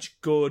 this match,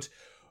 good.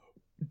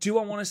 Do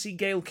I want to see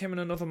Gail Kim in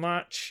another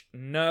match?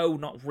 No,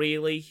 not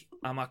really.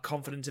 Am I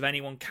confident of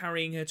anyone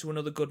carrying her to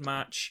another good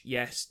match?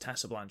 Yes,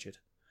 Tessa Blanchard.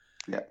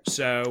 Yeah.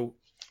 So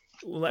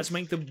let's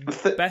make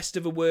the best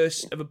of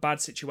a bad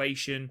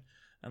situation,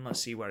 and let's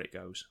see where it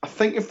goes. I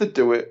think if they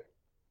do it,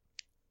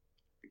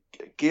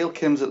 Gail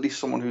Kim's at least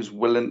someone who's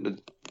willing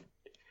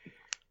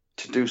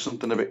to do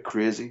something a bit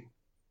crazy,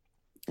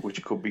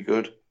 which could be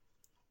good.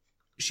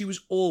 She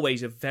was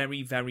always a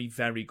very, very,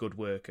 very good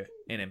worker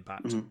in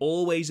Impact. Mm-hmm.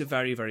 Always a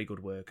very, very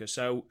good worker.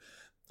 So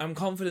I'm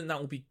confident that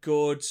will be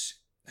good.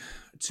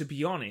 To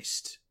be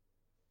honest,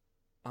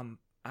 I'm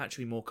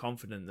actually more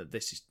confident that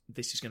this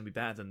is going to be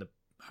better than the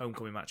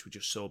Homecoming match we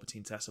just saw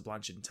between Tessa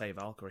Blanchard and Taya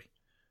Valkyrie.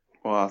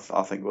 Well,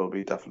 I think will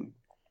be, definitely.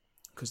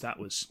 Because that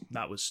was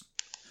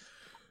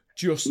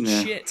just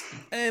shit.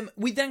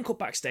 We then cut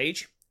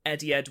backstage.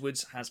 Eddie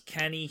Edwards has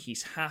Kenny.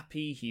 He's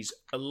happy. He's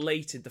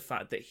elated the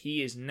fact that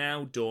he is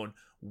now done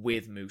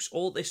with Moose.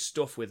 All this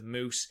stuff with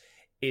Moose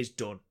is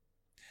done.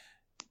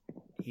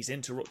 He's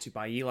interrupted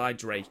by Eli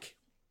Drake,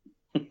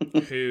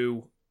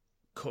 who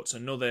cuts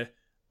another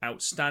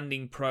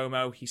outstanding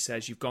promo. He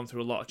says, you've gone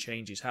through a lot of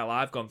changes. Hell,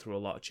 I've gone through a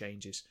lot of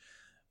changes.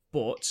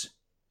 But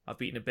I've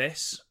beaten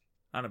Abyss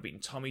and I've beaten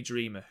Tommy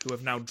Dreamer, who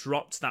have now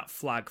dropped that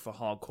flag for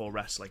hardcore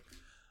wrestling.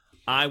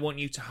 I want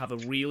you to have a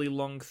really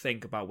long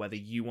think about whether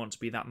you want to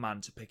be that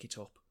man to pick it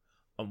up,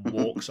 and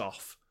walks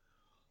off.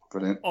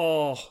 Brilliant.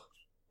 Oh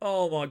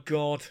my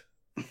God.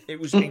 It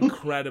was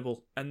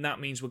incredible. And that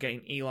means we're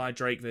getting Eli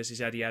Drake versus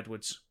Eddie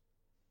Edwards.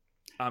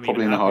 I mean,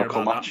 probably in a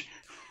hardcore match.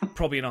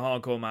 Probably in a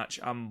hardcore match.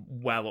 I'm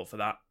well up for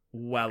that.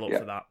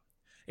 For that.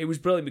 It was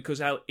brilliant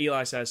because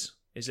Eli says,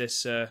 is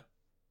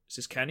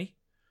this Kenny?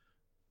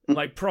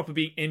 Like, proper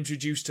being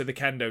introduced to the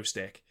kendo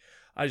stick.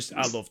 I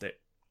loved it.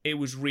 It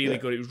was really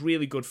good. It was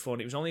really good fun.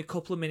 It was only a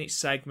couple of minutes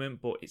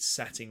segment, but it's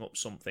setting up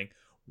something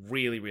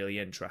really, really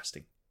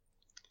interesting.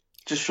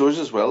 Just shows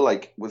as well,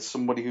 like, with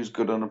somebody who's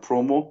good on a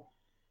promo,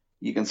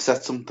 you can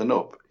set something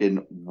up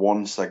in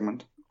one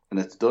segment, and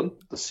it's done.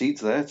 The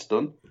seed's there, it's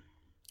done.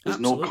 There's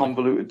no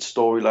convoluted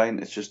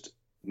storyline. It's just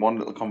one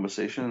little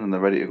conversation, and they're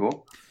ready to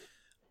go.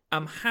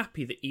 I'm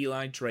happy that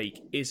Eli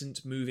Drake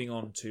isn't moving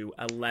on to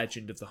a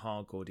legend of the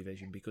hardcore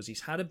division, because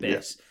he's had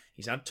Abyss,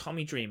 he's had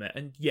Tommy Dreamer,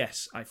 and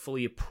yes, I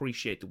fully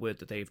appreciate the work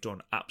that they've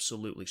done,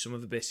 absolutely. Some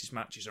of Abyss's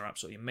matches are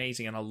absolutely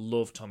amazing, and I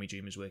love Tommy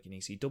Dreamer's work in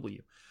ECW.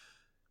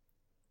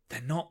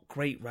 They're not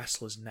great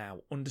wrestlers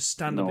now,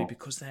 understandably,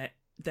 because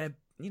they're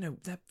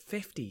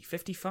 50,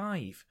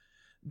 55.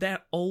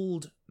 They're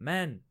old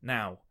men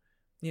now.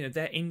 You know,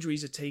 their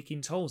injuries are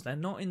taking tolls. They're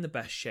not in the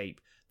best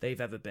shape they've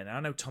ever been.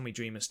 I know Tommy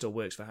Dreamer still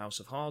works for House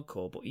of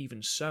Hardcore, but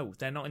even so,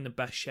 they're not in the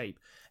best shape.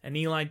 And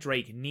Eli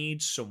Drake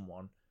needs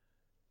someone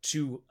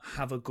to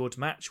have a good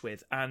match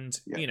with. And,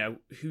 you know,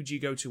 who do you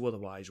go to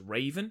otherwise?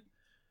 Raven?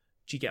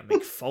 Do you get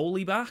Mick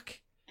Foley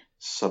back?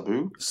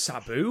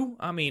 Sabu?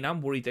 I mean,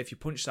 I'm worried that if you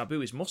punch Sabu,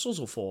 his muscles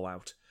will fall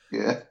out.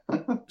 Yeah.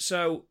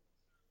 So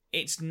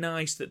it's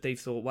nice that they've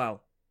thought,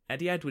 well,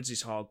 Eddie Edwards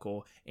is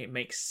hardcore. It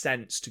makes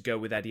sense to go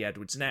with Eddie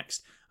Edwards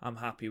next. I'm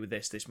happy with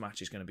this. This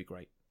match is going to be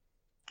great.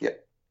 Yeah.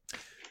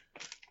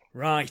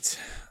 Right.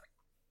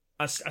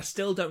 I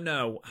still don't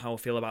know how I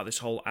feel about this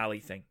whole Ali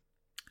thing.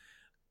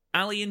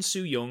 Ali and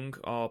Su Yung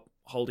are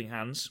holding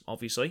hands,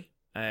 obviously,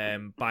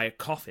 by a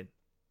coffin.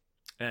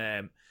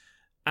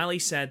 Ali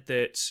said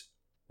that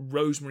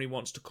Rosemary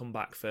wants to come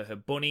back for her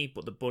bunny,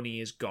 but the bunny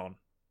is gone,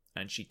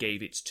 and she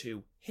gave it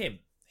to him.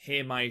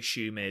 Him, I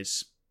assume,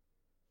 is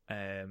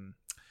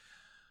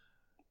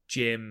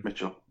Jim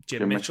Mitchell.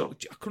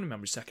 I couldn't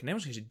remember his second name. I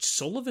was going to say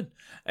Sullivan.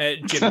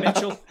 Jim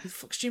Mitchell. Who the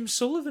fuck's Jim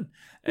Sullivan?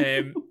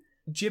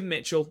 Jim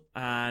Mitchell,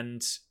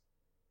 and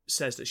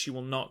says that she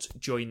will not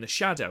join the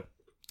Shadow.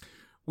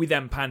 We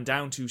then pan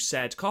down to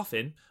said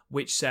coffin,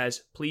 which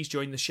says, "Please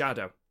join the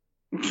Shadow,"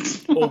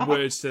 or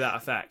words to that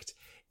effect.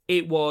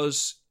 It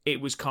was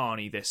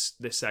carny, this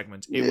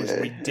segment. It was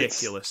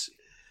ridiculous.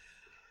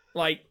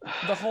 Like,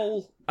 the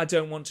whole, I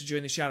don't want to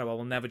join the Shadow, I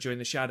will never join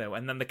the Shadow,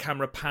 and then the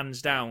camera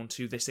pans down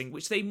to this thing,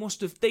 which they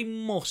must have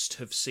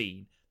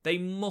seen. They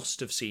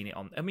must have seen it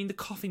on. I mean, the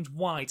coffin's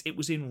white. It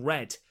was in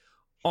red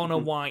on a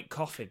white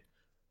coffin.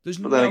 There's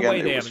no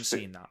way they haven't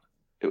seen that.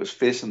 It was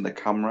facing the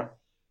camera,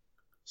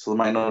 so they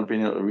might not have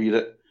been able to read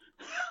it.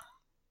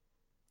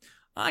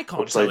 I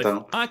can't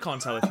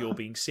tell if you're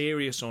being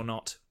serious or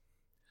not.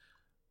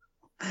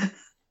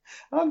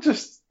 I'm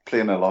just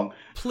playing along.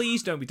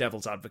 Please don't be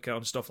devil's advocate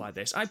on stuff like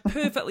this. I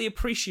perfectly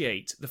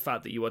appreciate the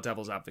fact that you are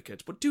devil's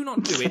advocate, but do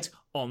not do it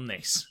on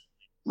this.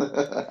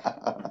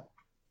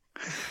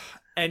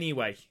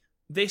 Anyway,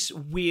 this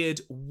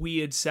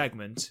weird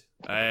segment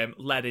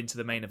led into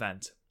the main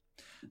event.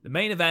 The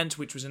main event,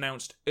 which was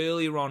announced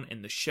earlier on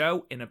in the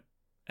show in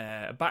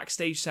a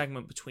backstage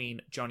segment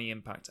between Johnny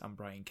Impact and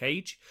Brian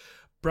Cage.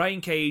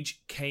 Brian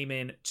Cage came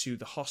in to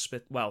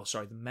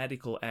the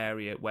medical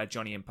area where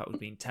Johnny Impact was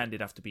being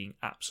tended after being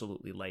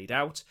absolutely laid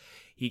out.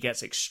 He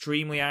gets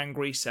extremely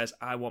angry, says,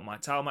 "I want my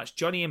title match."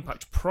 Johnny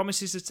Impact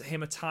promises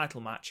him a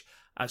title match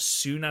as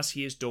soon as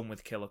he is done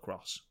with Killer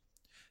Kross.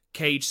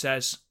 Cage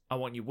says, "I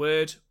want your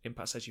word."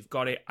 Impact says, "You've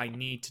got it. I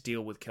need to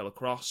deal with Killer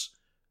Kross."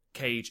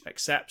 Cage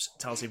accepts,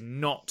 tells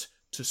him not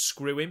to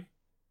screw him.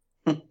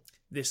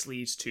 This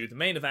leads to the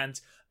main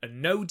event, a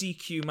no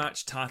DQ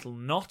match, title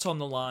not on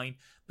the line,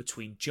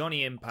 between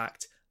Johnny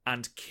Impact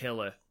and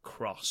Killer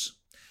Kross.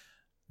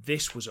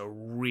 This was a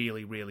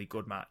really, really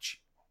good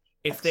match.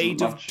 If they'd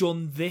have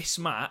done this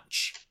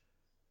match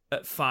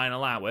at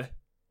Final Hour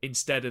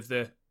instead of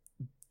the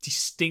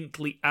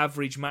distinctly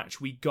average match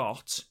we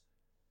got,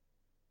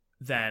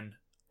 then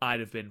I'd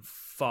have been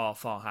far,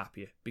 far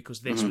happier,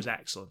 because this was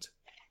excellent.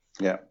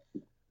 Yeah,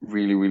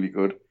 really, really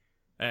good.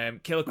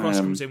 Killer Kross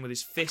comes in with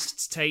his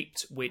fists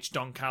taped, which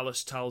Don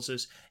Callis tells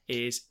us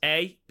is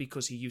A,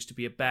 because he used to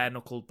be a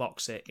bare-knuckled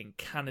boxer in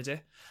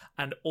Canada,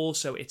 and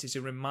also it is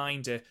a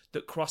reminder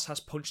that Kross has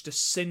punched a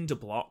cinder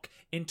block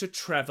into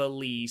Trevor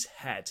Lee's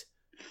head.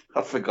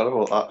 I forgot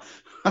about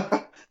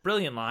that.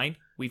 Brilliant line.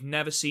 We've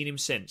never seen him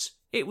since.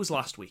 It was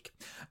last week.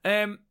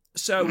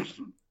 So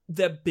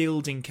they're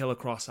building Killer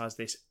Kross as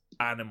this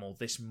animal,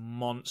 this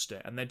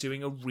monster, and they're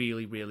doing a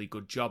really, really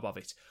good job of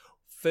it.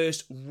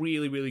 First,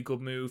 really, really good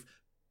move.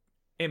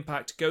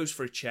 Impact goes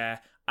for a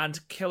chair,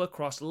 and Killer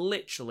Kross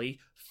literally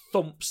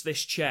thumps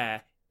this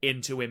chair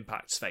into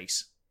Impact's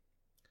face.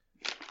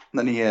 And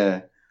then he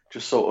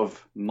just sort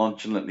of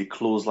nonchalantly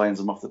clotheslines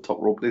him off the top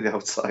rope to the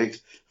outside.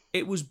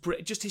 It was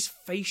just his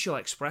facial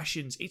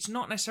expressions. It's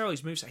not necessarily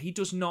his moveset. He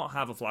does not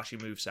have a flashy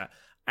moveset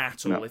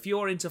at all. No. If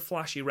you're into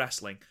flashy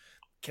wrestling,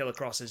 Killer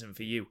Kross isn't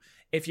for you.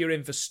 If you're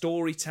in for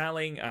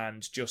storytelling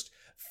and just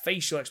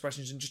facial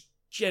expressions and just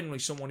generally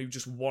someone who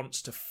just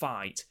wants to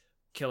fight,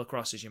 Killer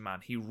Kross is your man.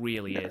 He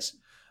really is.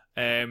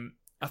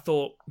 I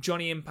thought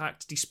Johnny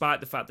Impact, despite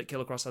the fact that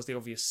Killer Kross has the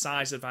obvious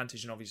size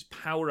advantage and obvious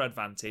power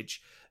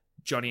advantage,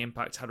 Johnny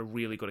Impact had a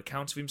really good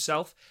account of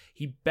himself.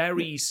 He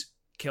buries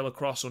Killer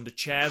Kross under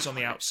chairs on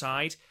the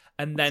outside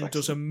and then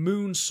does a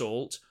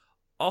moonsault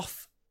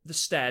off the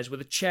stairs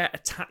with a chair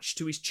attached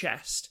to his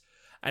chest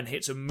and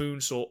hits a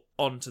moonsault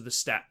onto the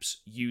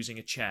steps using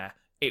a chair.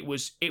 It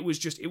was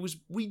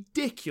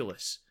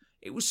ridiculous.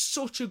 It was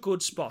such a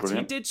good spot.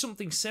 Brilliant. He did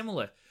something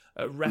similar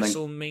at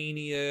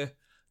WrestleMania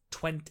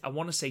 20. I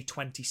want to say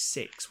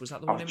 26. Was that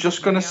the one? I was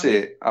just going to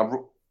say, I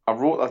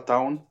wrote that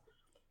down.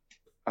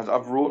 I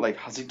wrote, like,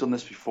 has he done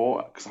this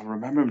before? Because I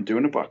remember him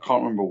doing it, but I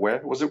can't remember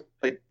where. Was it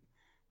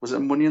a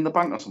Money in the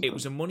Bank or something? It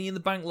was a Money in the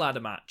Bank ladder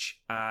match,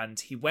 and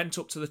he went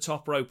up to the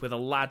top rope with a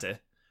ladder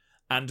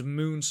and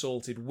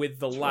moonsaulted with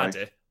the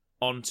ladder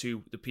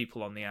onto the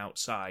people on the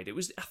outside.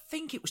 I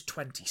think it was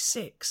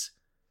 26.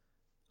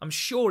 I'm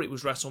sure it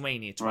was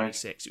WrestleMania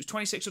 26. Right. It was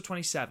 26 or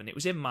 27. It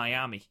was in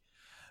Miami.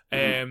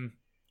 Mm-hmm.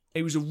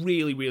 It was a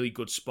really, really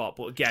good spot.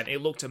 But again, it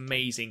looked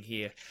amazing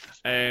here.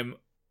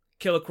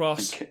 Killer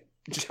Kross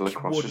just Killer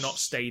Kross would just- not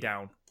stay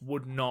down.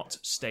 Would not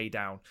stay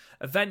down.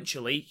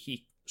 Eventually,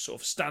 he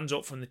sort of stands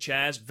up from the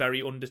chairs,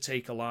 very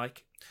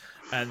Undertaker-like,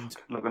 and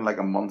Looking like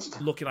a monster.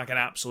 looking like an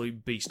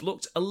absolute beast.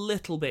 Looked a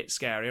little bit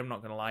scary, I'm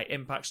not going to lie.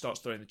 Impact starts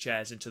throwing the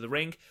chairs into the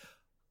ring.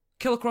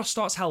 Killer Kross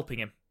starts helping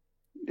him,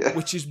 Yeah.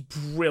 which is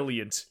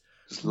brilliant.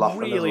 Just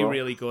laughing as Really, well.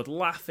 really good.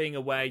 Laughing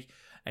away.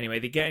 Anyway,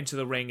 they get into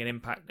the ring and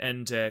Impact,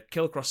 and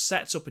Killer Kross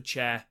sets up a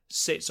chair,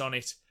 sits on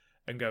it,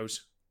 and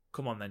goes,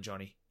 "Come on then,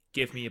 Johnny.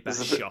 Give me your best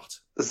There's a bit- shot."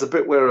 There's a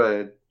bit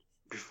where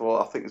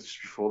before, I think it's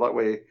just before that,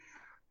 way,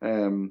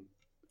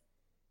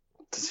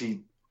 does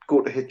he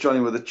go to hit Johnny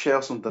with a chair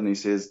or something? He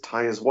says,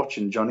 "Tyre's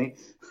watching, Johnny."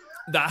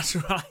 That's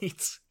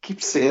right.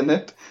 Keep saying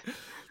it.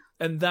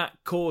 And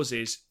that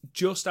causes,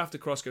 just after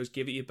Kross goes,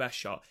 "Give it your best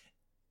shot,"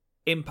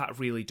 Impact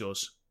really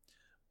does.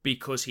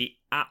 Because he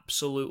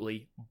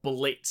absolutely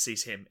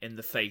blitzes him in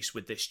the face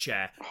with this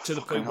chair to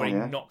the point where he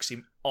hell, yeah. knocks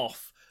him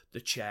off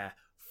the chair.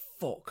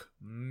 Fuck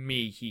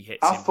me, he hits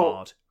I him thought-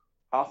 hard.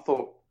 I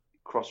thought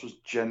Cross was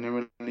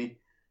genuinely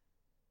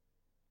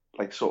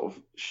like sort of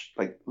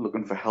like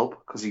looking for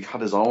help because he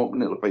had his arm up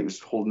and it looked like he was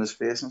holding his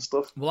face and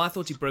stuff. Well, I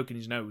thought he'd broken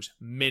his nose.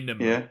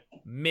 Minimum. Yeah.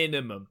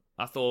 Minimum.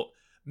 I thought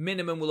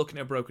minimum we're looking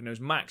at a broken nose.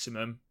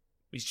 Maximum,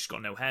 he's just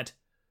got no head.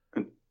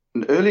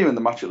 And earlier in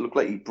the match, it looked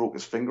like he broke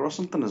his finger or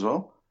something as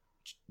well.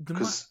 The ma-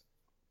 Because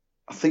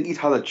I think he'd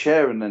had a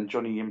chair and then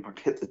Johnny Impact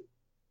hit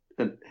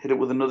it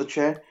with another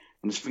chair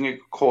and his finger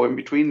caught in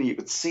between and you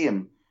could see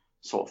him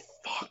sort of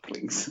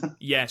fucklings.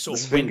 Yeah, sort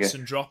His of finger. wince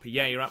and droppy.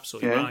 Yeah, you're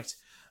absolutely Yeah.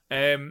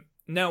 right.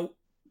 Now,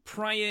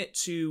 prior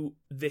to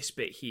this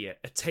bit here,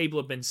 a table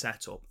had been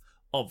set up,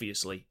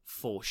 obviously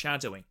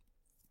foreshadowing.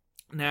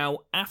 Now,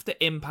 after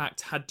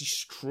Impact had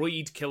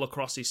destroyed Killer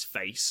Kross's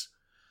face,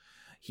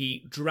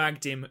 he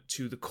dragged him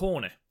to the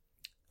corner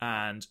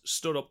and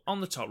stood up on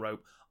the top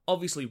rope,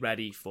 obviously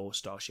ready for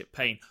Starship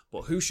Pain.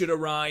 But who should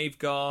arrive,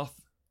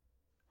 Garth?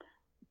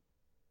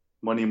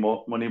 Money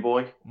boy.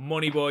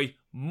 Money Boy,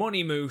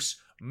 Money Moose,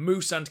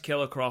 Moose and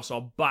Killer Kross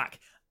are back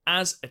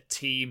as a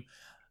team.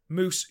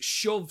 Moose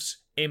shoves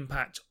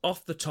Impact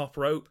off the top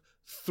rope,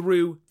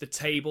 through the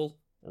table,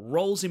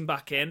 rolls him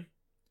back in.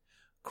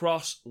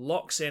 Kross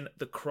locks in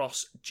the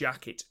Cross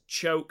Jacket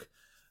choke,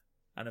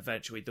 and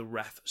eventually the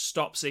ref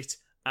stops it,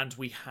 and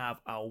we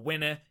have our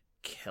winner,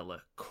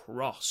 Killer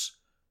Kross.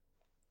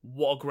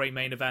 What a great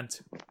main event.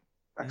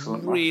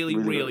 Excellent match. Really,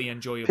 good. really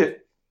enjoyable.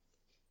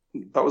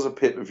 That was a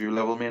pay-per-view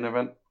level main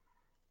event.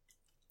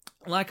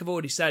 Like I've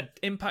already said,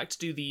 Impact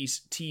do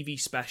these TV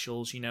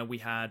specials. We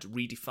had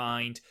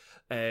Redefined,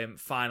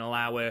 Final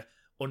Hour,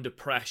 Under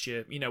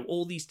Pressure.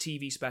 All these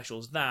TV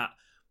specials that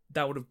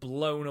would have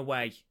blown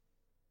away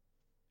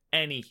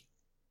any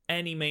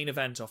main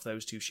event off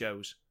those two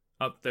shows,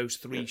 of those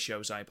three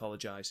shows. I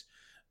apologise.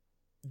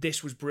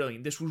 This was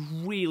brilliant. This was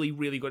really,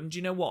 really good. And do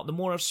you know what? The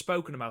more I've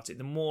spoken about it,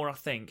 the more I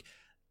think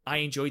I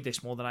enjoyed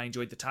this more than I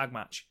enjoyed the tag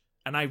match.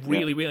 And I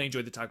really, really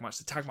enjoyed the tag match.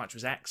 The tag match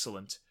was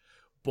excellent.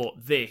 But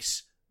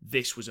this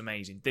was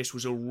amazing. This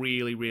was a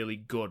really, really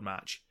good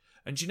match.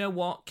 And do you know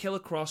what? Killer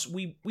Kross,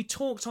 we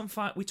talked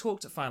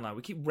at Final Hour.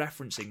 We keep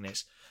referencing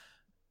this.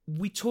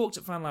 We talked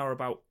at Final Hour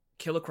about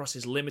Killer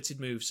Kross's limited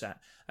moveset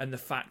and the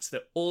fact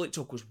that all it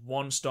took was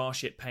one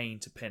Starship Pain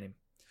to pin him.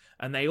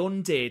 And they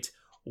undid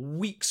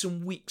weeks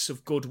and weeks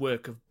of good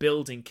work of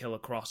building Killer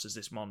Kross as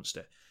this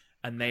monster.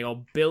 And they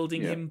are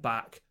building him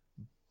back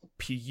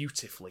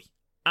beautifully.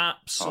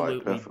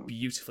 Absolutely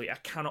beautifully. I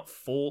cannot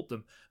fault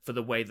them for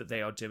the way that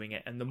they are doing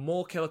it. And the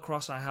more Killer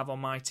Kross I have on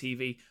my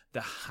TV,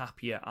 the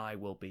happier I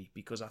will be,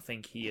 because I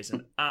think he is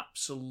an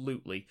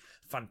absolutely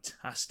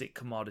fantastic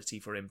commodity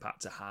for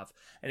Impact to have.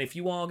 And if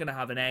you are going to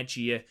have an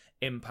edgier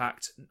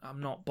Impact,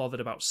 I'm not bothered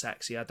about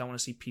sexy. I don't want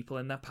to see people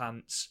in their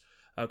pants.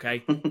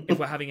 Okay? If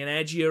we're having an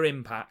edgier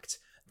Impact,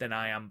 then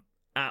I am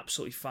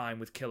absolutely fine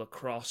with Killer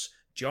Kross,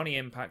 Johnny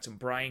Impact, and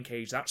Brian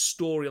Cage. That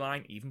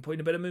storyline, even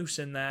putting a bit of Moose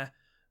in there.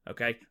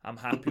 Okay, I'm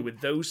happy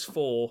with those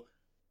four,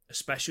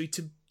 especially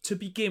to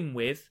begin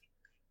with,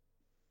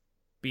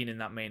 being in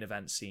that main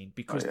event scene,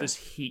 because there's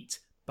heat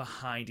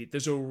behind it.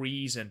 There's a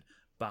reason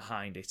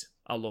behind it.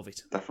 I love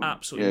it. Definitely.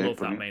 Absolutely love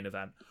brilliant. that main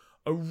event.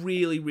 A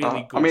really,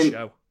 really good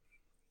show.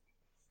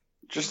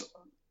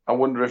 I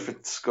wonder if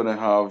it's going to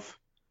have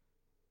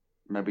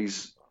maybe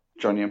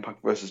Johnny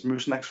Impact versus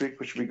Moose next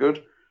week, which would be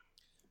good.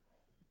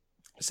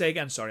 Say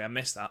again, sorry, I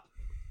missed that.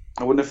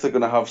 I wonder if they're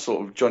going to have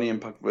sort of Johnny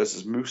Impact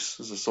versus Moose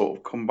as a sort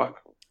of comeback.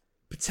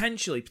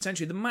 Potentially.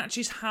 The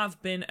matches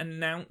have been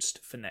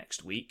announced for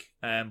next week,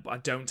 but I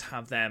don't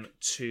have them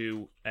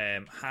to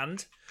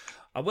hand.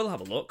 I will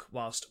have a look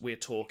whilst we're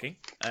talking.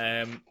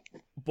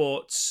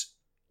 But,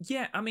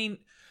 yeah, I mean,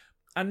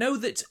 I know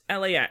that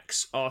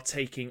LAX are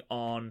taking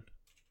on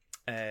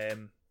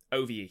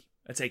OVE,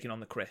 are taking on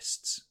the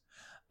Christs.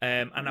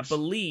 And I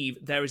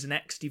believe there is an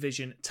X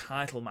Division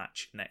title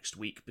match next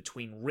week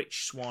between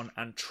Rich Swann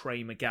and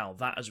Trey Miguel.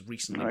 That has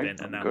recently been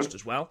announced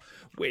as well.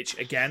 Which,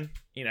 again,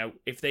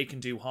 if they can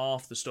do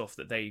half the stuff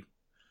that they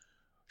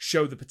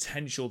show the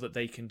potential that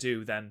they can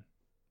do, then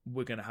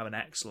we're going to have an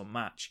excellent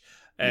match.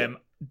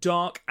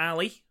 Dark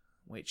Alley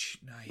which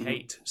I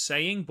hate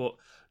saying, but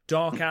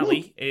Dark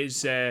Alley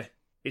is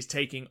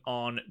taking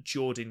on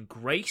Jordan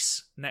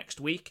Grace next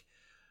week.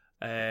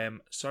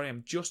 Sorry,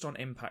 I'm just on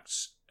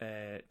Impact's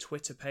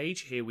Twitter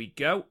page. Here we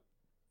go.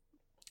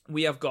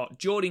 We have got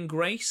Jordan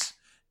Grace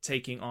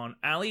taking on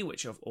Ali,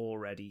 which I've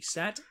already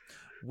said.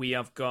 We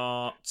have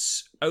got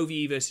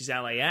OVE versus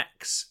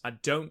LAX. I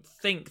don't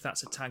think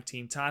that's a tag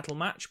team title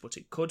match, but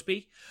it could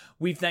be.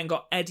 We've then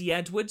got Eddie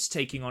Edwards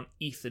taking on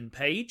Ethan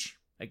Page.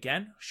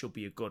 Again, should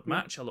be a good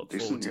match. I look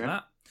forward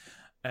to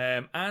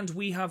that. And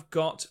we have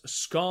got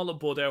Scarlett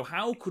Bordeaux.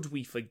 How could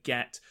we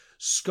forget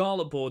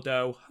Scarlett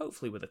Bordeaux,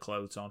 hopefully with her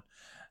clothes on,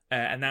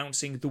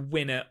 announcing the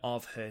winner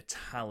of her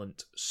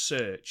talent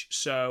search.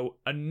 So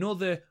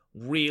another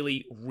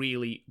really,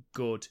 really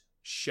good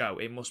show.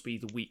 It must be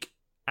the week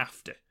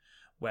after,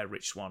 where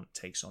Rich Swann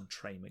takes on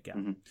Trey Miguel.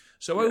 Mm-hmm.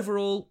 So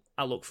overall,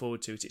 I look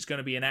forward to it. It's going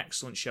to be an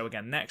excellent show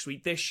again next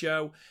week. This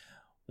show,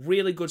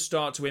 really good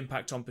start to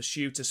Impact on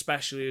Pursuit,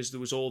 especially as there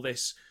was all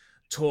this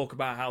talk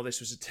about how this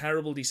was a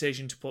terrible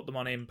decision to put them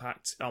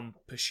on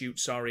Pursuit.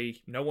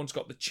 Sorry, no one's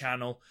got the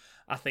channel.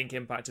 I think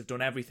Impact have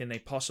done everything they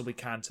possibly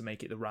can to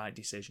make it the right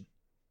decision.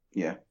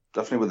 Yeah,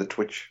 definitely with the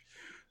Twitch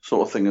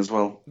sort of thing as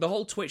well. The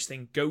whole Twitch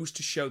thing goes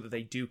to show that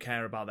they do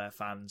care about their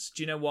fans.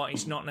 Do you know what?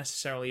 It's not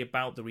necessarily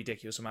about the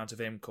ridiculous amount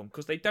of income,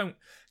 because they don't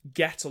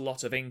get a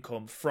lot of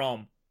income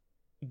from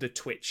the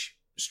Twitch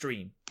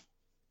stream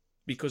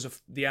because of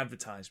the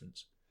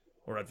advertisements,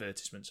 or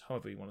advertisements,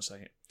 however you want to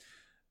say it.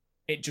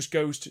 It just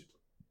goes to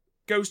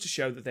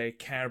show that they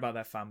care about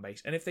their fan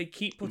base. And if they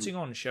keep putting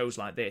on shows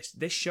like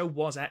this show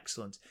was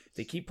excellent. If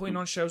they keep putting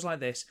on shows like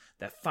this,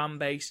 their fan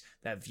base,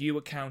 their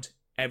viewer count,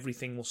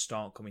 everything will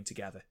start coming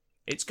together.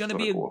 It's going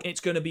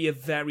to be a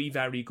very,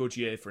 very good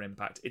year for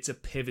Impact. It's a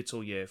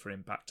pivotal year for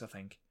Impact, I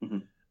think,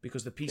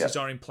 because the pieces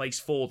are in place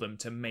for them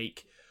to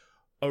make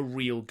a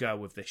real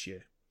go of this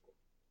year.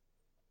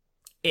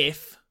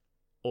 If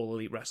All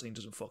Elite Wrestling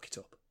doesn't fuck it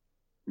up.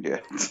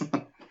 Yeah.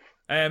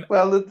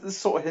 Well, there's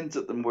sort of hints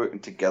at them working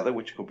together,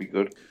 which could be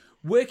good.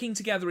 Working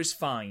together is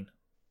fine.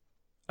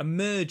 A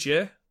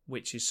merger,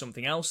 which is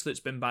something else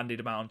that's been bandied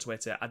about on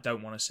Twitter, I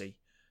don't want to see.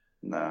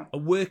 No. A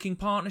working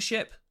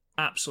partnership,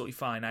 absolutely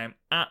fine. I am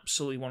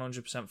absolutely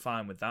 100%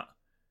 fine with that.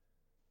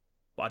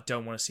 But I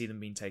don't want to see them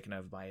being taken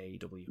over by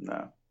AEW.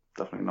 No,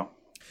 definitely not.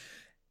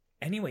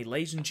 Anyway,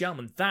 ladies and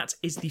gentlemen, that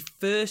is the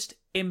first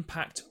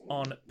Impact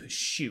on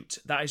Pursuit.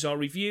 That is our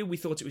review. We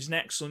thought it was an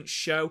excellent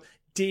show.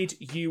 Did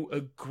you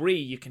agree?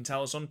 You can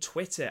tell us on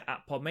Twitter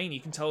at Podmania. You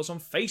can tell us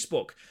on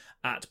Facebook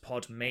at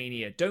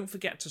Podmania. Don't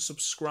forget to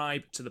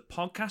subscribe to the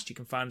podcast. You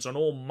can find us on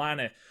all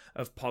manner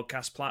of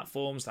podcast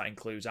platforms. That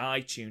includes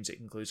iTunes, it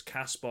includes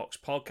CastBox,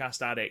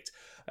 Podcast Addict,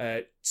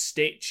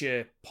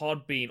 Stitcher,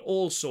 Podbean,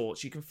 all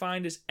sorts. You can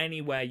find us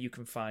anywhere you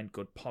can find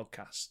good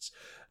podcasts.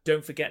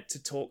 Don't forget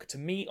to talk to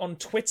me on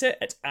Twitter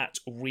at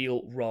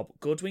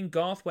RealRobGoodwin.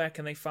 Garth, where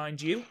can they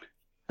find you?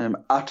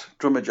 At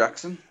Drummer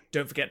Jackson.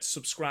 Don't forget to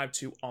subscribe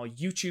to our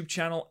YouTube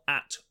channel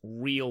at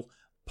Real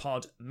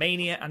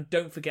Podmania, and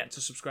don't forget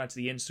to subscribe to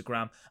the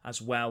Instagram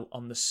as well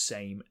on the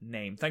same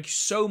name. Thank you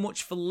so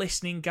much for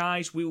listening,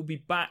 guys. We will be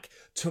back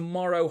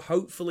tomorrow,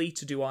 hopefully,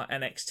 to do our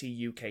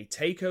NXT UK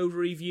Takeover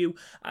review,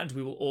 and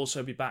we will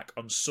also be back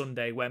on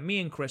Sunday, where me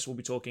and Chris will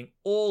be talking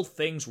all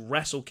things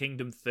Wrestle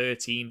Kingdom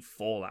 13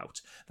 Fallout.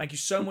 Thank you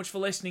so much for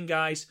listening,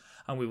 guys,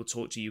 and we will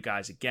talk to you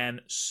guys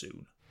again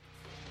soon.